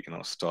probably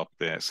stop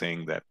there,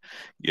 saying that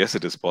yes,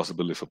 it is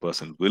possible if a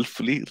person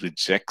willfully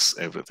rejects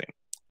everything.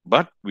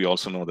 But we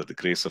also know that the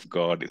grace of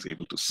God is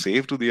able to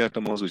save to the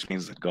uttermost, which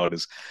means that God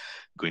is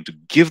going to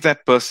give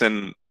that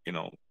person,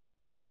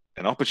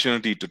 an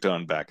opportunity to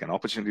turn back,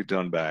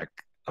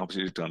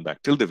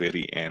 till the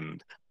very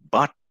end.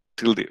 But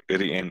till the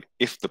very end,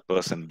 if the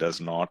person does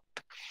not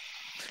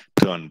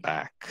turn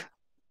back,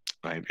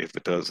 right? If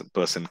the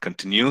person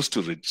continues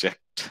to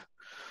reject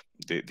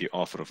the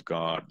offer of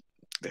God,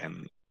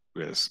 then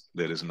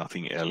there is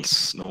nothing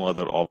else, no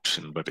other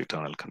option but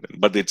eternal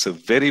condemnation. But it's a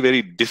very,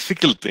 very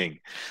difficult thing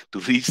to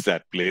reach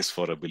that place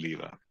for a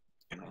believer.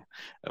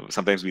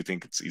 Sometimes we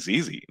think it's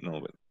easy. No,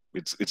 but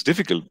it's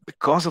difficult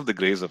because of the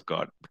grace of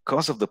God,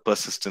 because of the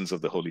persistence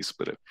of the Holy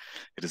Spirit.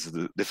 It is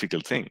a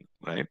difficult thing,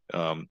 right?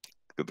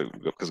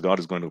 Because God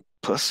is going to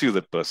pursue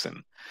that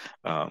person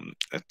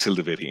till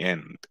the very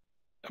end.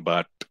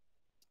 But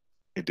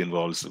it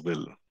involves the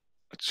will,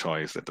 a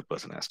choice that the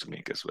person has to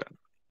make as well.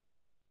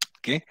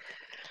 Okay.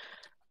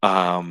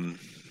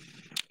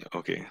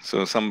 Okay.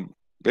 So some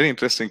very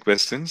interesting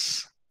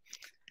questions.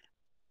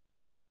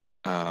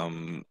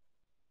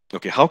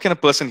 Okay. How can a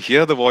person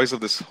hear the voice of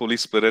this Holy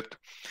Spirit?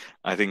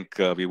 I think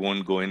we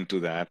won't go into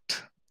that.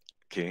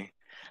 Okay.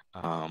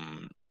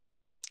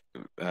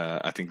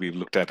 I think we've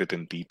looked at it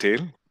in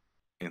detail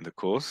in the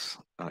course.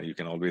 You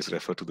can always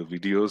refer to the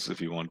videos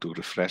if you want to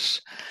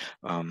refresh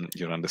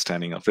your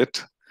understanding of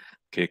it.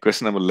 Okay,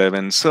 question number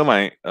 11. So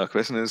my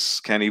question is,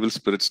 can evil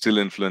spirits still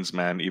influence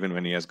man even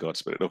when he has God's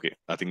spirit? Okay,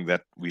 I think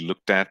that we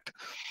looked at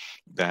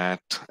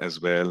that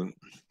as well.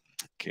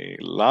 Okay,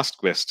 last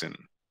question.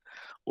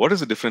 What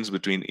is the difference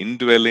between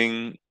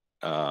indwelling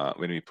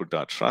when we put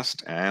our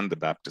trust and the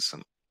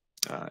baptism?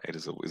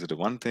 Is it a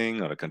one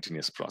thing or a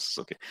continuous process?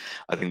 Okay,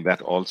 I think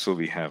that also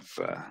we have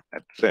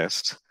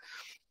addressed.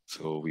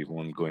 So we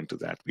won't go into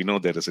that. We know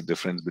there is a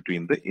difference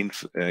between the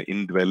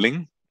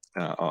indwelling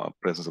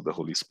presence of the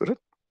Holy Spirit.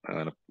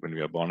 When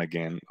we are born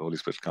again, the Holy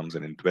Spirit comes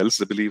and indwells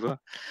the believer.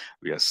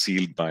 We are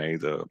sealed by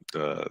the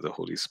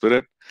Holy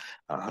Spirit.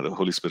 The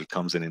Holy Spirit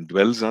comes and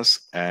indwells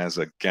us as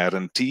a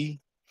guarantee,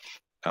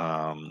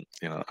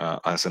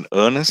 as an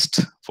earnest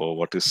for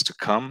what is to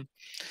come.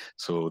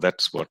 So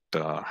that's what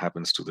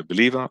happens to the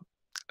believer.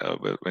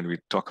 When we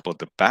talk about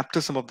the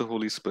baptism of the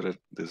Holy Spirit,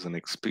 there's an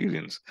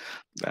experience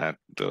that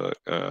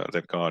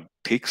that God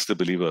takes the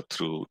believer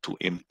through to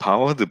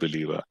empower the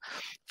believer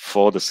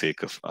for the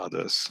sake of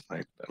others.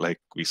 Right, like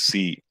we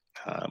see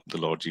the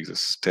Lord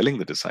Jesus telling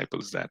the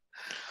disciples that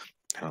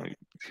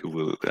you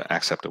will,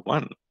 Acts chapter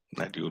 1,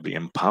 that you will be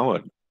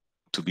empowered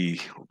to be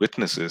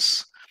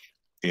witnesses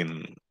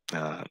in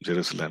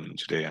Jerusalem,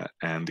 Judea,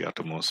 and the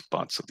uttermost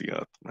parts of the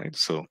earth. Right.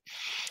 So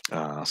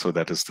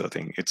that is the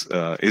thing. It's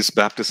is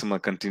baptism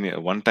a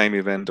one-time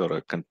event or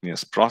a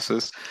continuous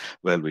process?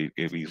 Well, we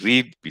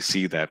read, we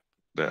see that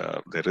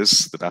there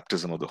is the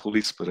baptism of the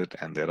Holy Spirit,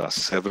 and there are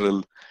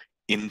several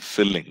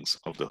infillings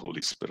of the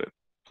Holy Spirit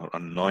or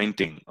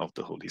anointing of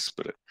the Holy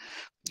Spirit.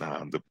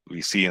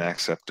 We see in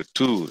Acts chapter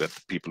 2 that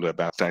people were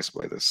baptized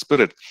by the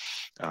Spirit.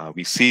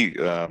 We see,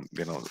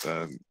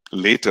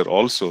 later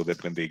also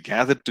that when they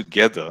gathered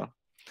together,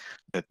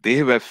 that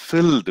they were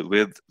filled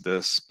with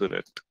the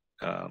Spirit,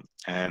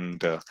 and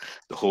the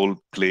whole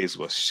place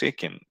was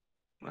shaken.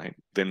 Right.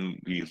 Then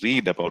we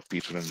read about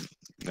Peter and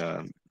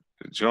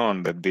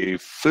John, that they,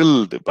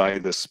 filled by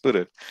the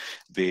Spirit,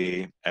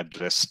 they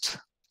addressed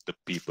the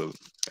people,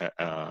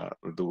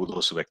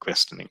 those who were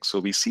questioning. So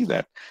we see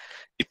that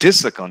it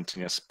is a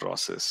continuous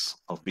process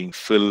of being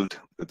filled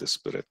with the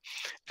Spirit,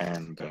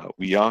 and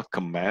we are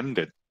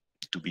commanded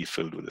to be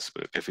filled with the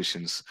Spirit.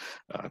 Ephesians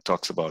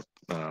talks about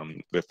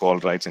where Paul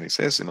writes and he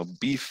says,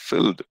 be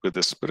filled with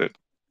the Spirit,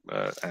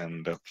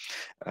 and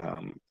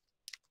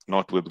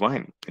not with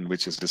wine, in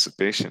which is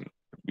dissipation.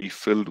 Be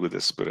filled with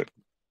the Spirit.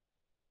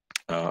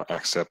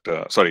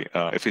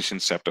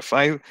 Ephesians chapter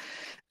 5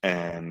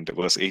 And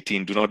verse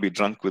 18, do not be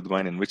drunk with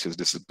wine in which is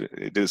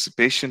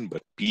dissipation,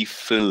 but be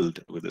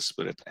filled with the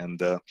Spirit. And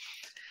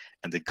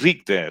the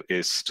Greek there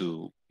is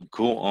to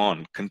go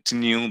on,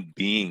 continue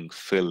being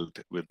filled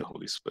with the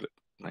Holy Spirit,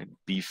 right?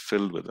 Be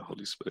filled with the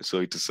Holy Spirit. So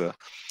it is a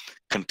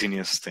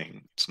continuous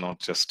thing. It's not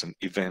just an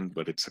event,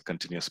 but it's a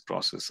continuous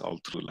process all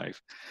through life.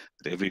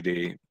 That every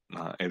day,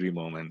 every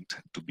moment,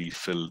 to be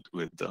filled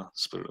with the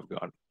Spirit of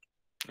God,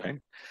 right?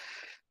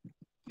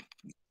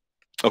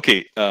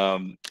 Okay.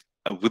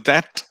 With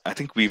that, I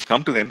think we've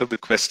come to the end of the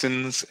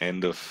questions. I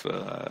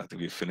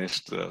think we've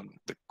finished the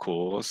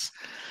course.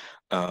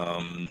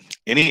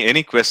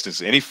 Any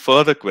questions? Any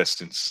further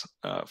questions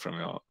from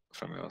your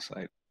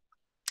side?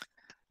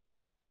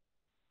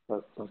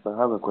 Pastor, I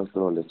have a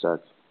question on the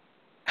chat.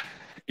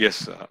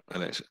 Yes,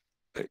 Elisha.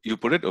 You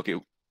put it? Okay.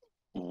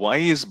 Why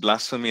is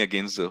blasphemy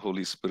against the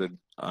Holy Spirit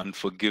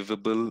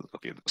unforgivable?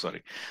 Okay,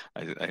 sorry,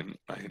 I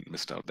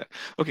missed out there.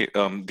 Okay,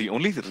 the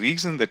only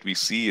reason that we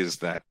see is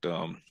that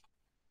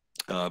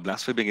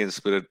blasphemy against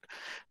the Spirit,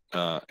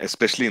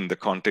 especially in the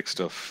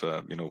context of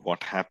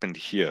what happened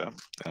here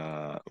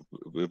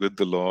with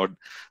the Lord,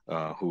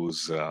 who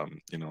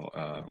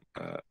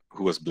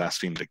was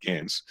blasphemed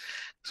against.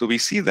 So we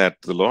see that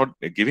the Lord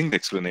giving the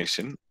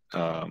explanation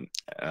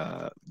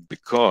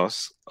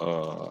because.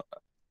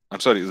 I'm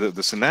sorry,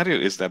 the scenario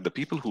is that the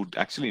people who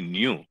actually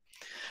knew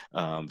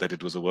that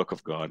it was a work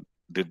of God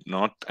did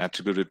not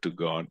attribute it to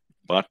God,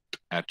 but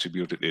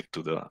attributed it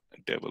to the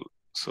devil.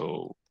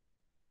 So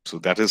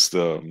that is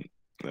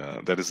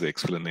the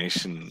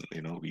explanation.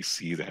 We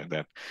see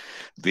that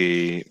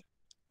they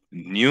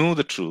knew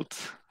the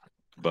truth,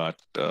 but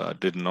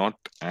did not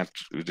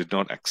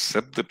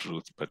accept the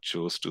truth, but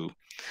chose to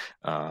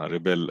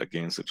rebel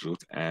against the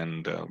truth.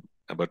 And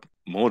but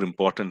more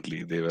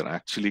importantly, they were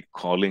actually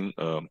calling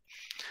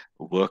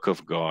work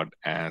of God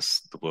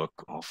as the work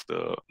of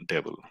the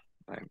devil,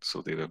 right?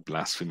 So they were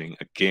blaspheming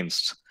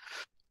against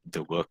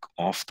the work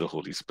of the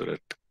Holy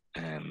Spirit,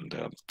 and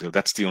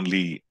that's the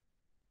only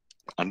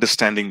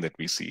understanding that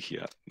we see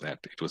here, that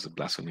it was a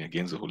blasphemy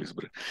against the Holy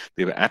Spirit.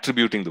 They were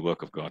attributing the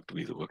work of God to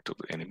be the work of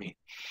the enemy,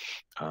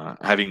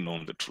 having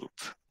known the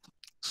truth.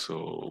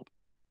 So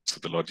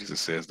the Lord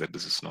Jesus says that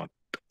this is not,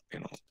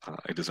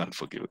 it is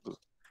unforgivable.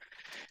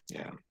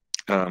 Yeah.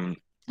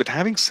 But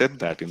having said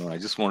that, I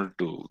just wanted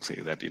to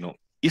say that,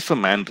 if a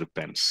man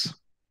repents,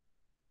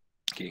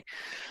 okay,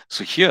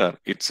 so here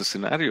it's a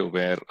scenario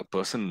where a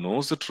person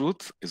knows the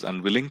truth, is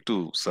unwilling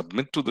to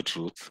submit to the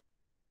truth,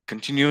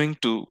 continuing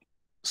to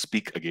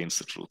speak against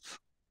the truth,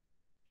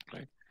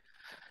 right?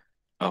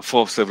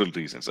 For several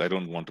reasons. I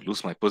don't want to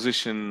lose my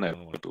position. I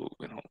don't want to,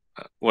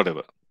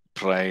 whatever,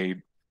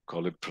 pride,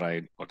 call it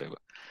pride, whatever.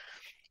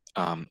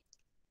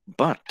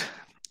 But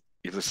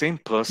if the same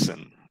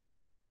person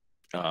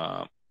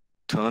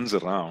turns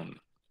around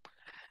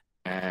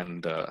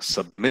and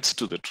submits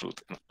to the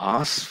truth and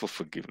asks for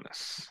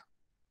forgiveness,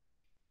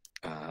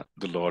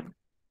 the Lord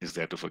is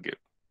there to forgive.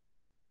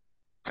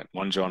 Right?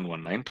 1 John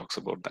 1:9 talks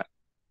about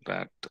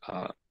that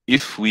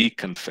if we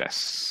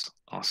confess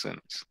our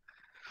sins,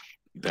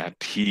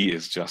 that He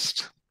is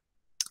just,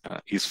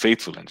 He's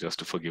faithful and just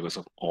to forgive us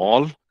of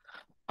all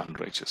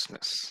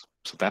unrighteousness.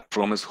 So that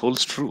promise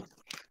holds true.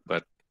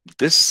 But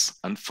this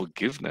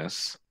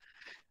unforgiveness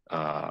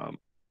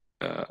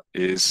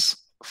is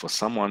for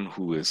someone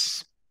who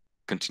is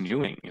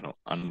continuing,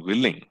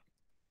 unwilling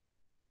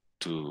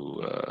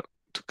to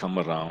come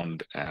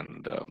around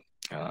and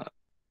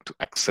to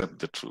accept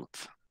the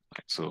truth.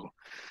 Right? So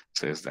it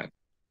says that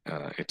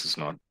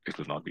it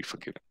will not be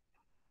forgiven.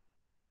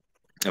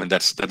 I mean,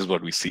 that is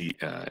what we see.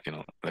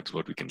 That's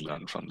what we can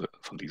learn from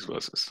these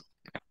verses.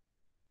 Yeah.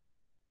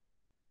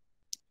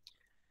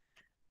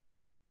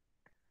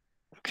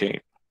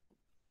 Okay.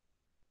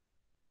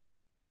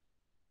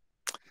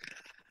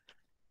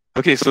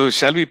 Okay, so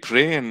shall we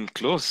pray and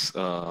close?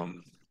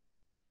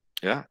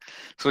 Yeah.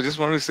 So I just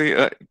wanted to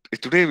say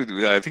today,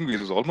 I think it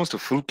was almost a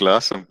full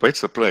class. I'm quite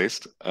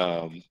surprised.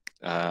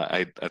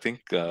 I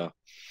think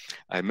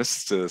I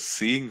missed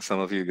seeing some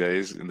of you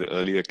guys in the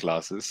earlier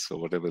classes for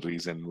whatever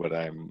reason, but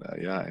I'm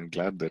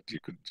glad that you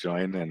could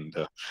join. And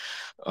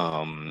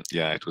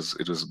it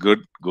was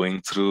good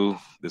going through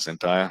this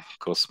entire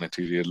course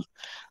material.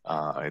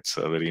 It's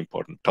a very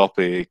important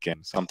topic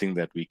and something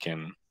that we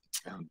can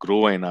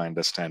grow in our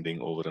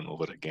understanding over and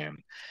over again.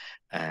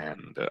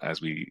 And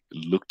as we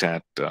looked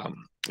at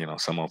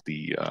some of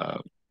the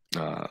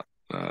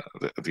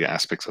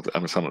aspects of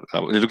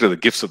we looked at the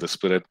gifts of the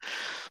Spirit.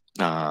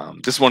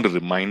 Just want to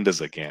remind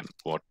us again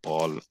what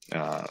Paul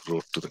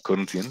wrote to the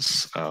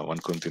Corinthians, 1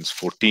 Corinthians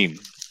 14.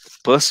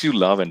 Pursue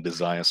love and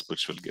desire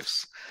spiritual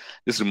gifts.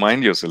 Just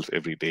remind yourself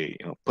every day,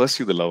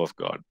 pursue the love of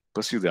God,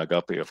 pursue the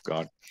agape of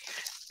God,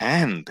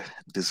 and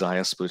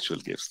desire spiritual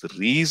gifts. The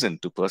reason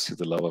to pursue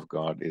the love of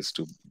God is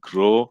to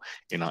grow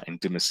in our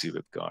intimacy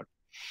with God,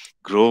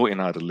 grow in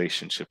our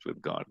relationship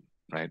with God,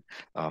 right?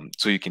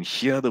 So you can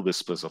hear the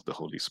whispers of the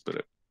Holy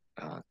Spirit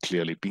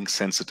clearly, being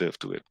sensitive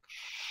to it,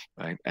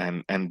 right?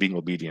 And being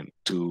obedient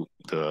to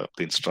the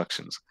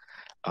instructions.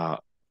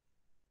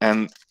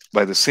 And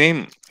by the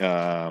same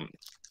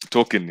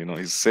token,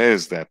 it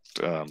says that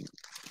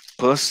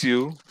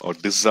pursue or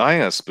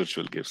desire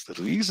spiritual gifts.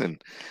 The reason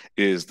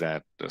is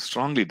that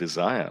strongly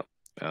desire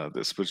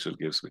the spiritual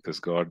gifts because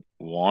God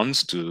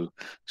wants to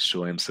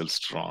show Himself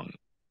strong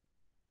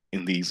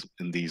in these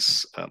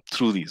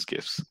through these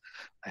gifts.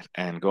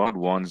 And God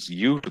wants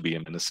you to be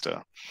a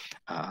minister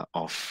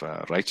of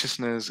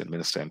righteousness and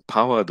minister in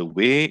power the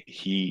way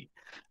He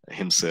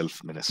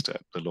Himself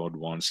ministered. The Lord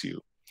wants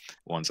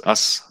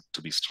us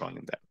to be strong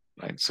in that.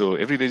 Right. So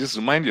every day, just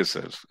remind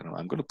yourself,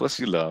 I'm going to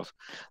pursue love.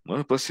 I'm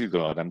going to pursue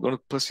God. I'm going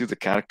to pursue the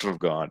character of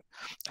God.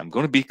 I'm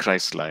going to be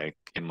Christ-like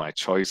in my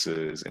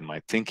choices, in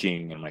my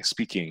thinking, in my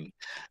speaking.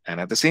 And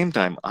at the same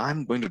time,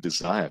 I'm going to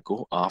desire,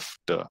 go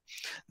after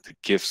the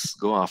gifts,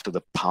 go after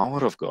the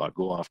power of God,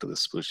 go after the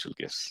spiritual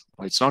gifts.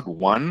 It's not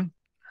one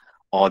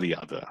or the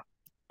other,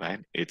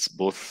 right? It's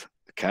both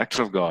the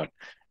character of God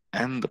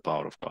and the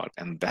power of God.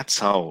 And that's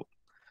how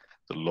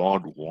the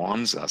Lord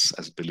wants us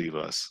as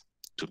believers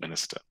to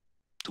minister,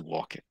 to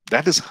walk in.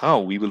 That is how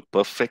we will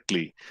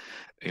perfectly,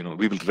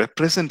 we will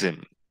represent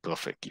Him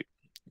perfectly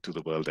to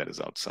the world that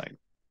is outside,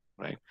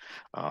 right?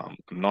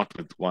 Not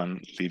with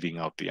one leaving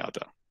out the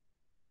other.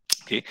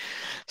 Okay,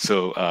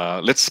 so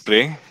let's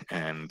pray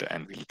and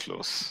we'll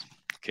close.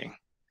 Okay.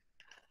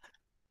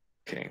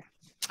 Okay.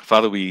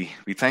 Father, we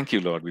thank you,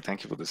 Lord. We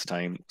thank you for this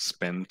time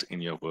spent in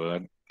your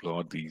word,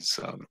 Lord, these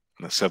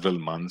several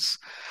months.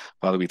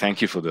 Father, we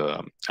thank you for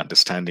the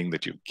understanding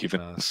that you've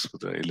given us, for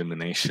the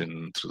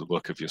illumination through the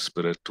work of your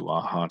Spirit to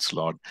our hearts,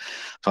 Lord.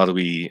 Father,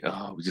 we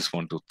just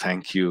want to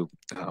thank you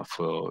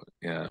for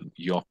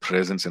your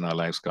presence in our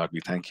lives, God.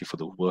 We thank you for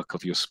the work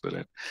of your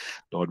Spirit.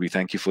 Lord, we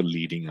thank you for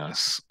leading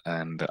us.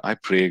 And I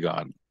pray,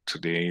 God,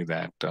 today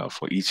that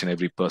for each and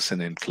every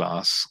person in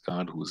class,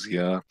 God, who's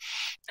here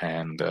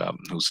and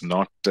who's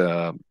not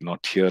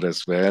here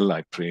as well,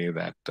 I pray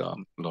that,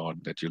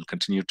 Lord, that you'll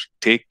continue to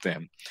take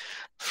them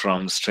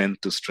from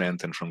strength to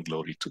strength and from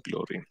glory to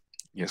glory.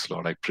 Yes,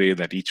 Lord, I pray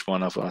that each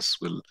one of us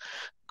will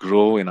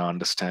grow in our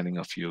understanding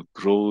of you,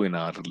 grow in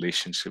our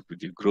relationship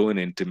with you, grow in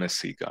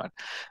intimacy, God.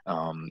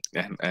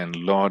 And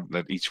Lord,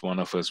 that each one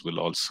of us will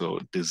also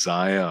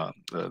desire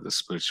the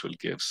spiritual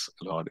gifts,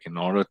 Lord, in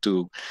order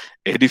to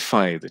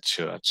edify the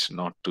church,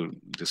 not to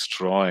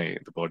destroy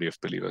the body of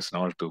believers, in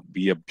order to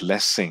be a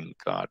blessing,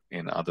 God,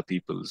 in in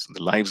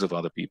the lives of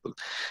other people,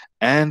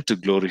 and to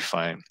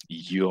glorify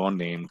your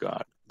name,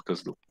 God.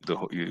 Because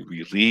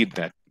we read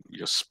that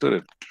your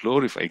Spirit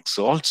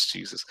exalts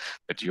Jesus,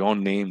 that your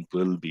name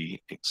will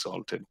be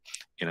exalted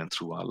in and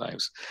through our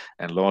lives.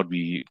 And Lord,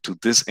 to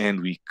this end,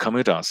 we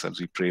commit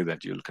ourselves. We pray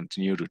that you'll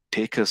continue to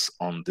take us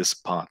on this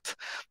path,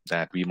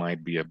 that we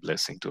might be a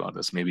blessing to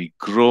others. May we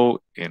grow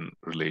in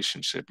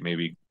relationship. May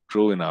we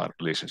grow in our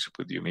relationship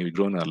with you. May we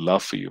grow in our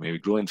love for you. May we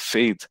grow in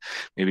faith.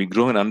 May we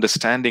grow in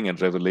understanding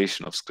and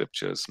revelation of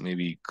scriptures. May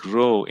we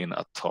grow in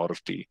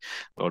authority.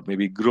 Lord, may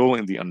we grow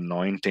in the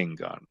anointing,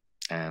 God.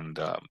 And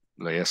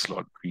yes,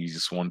 Lord, we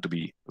just want to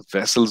be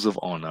vessels of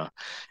honor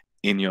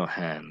in your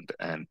hand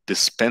and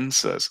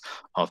dispensers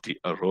of the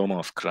aroma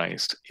of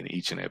Christ in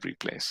each and every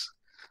place.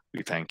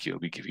 We thank you.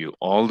 We give you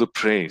all the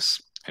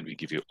praise and we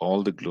give you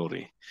all the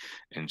glory.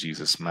 In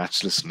Jesus'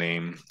 matchless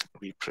name,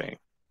 we pray.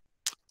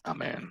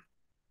 Amen.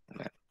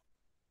 Amen.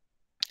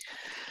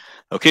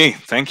 Okay,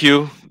 thank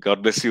you.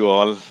 God bless you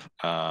all.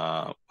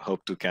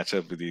 Hope to catch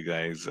up with you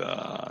guys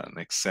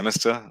next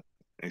semester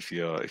if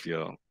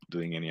you're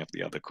doing any of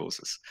the other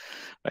courses.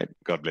 Right?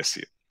 God bless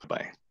you.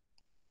 Bye.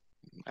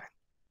 Bye.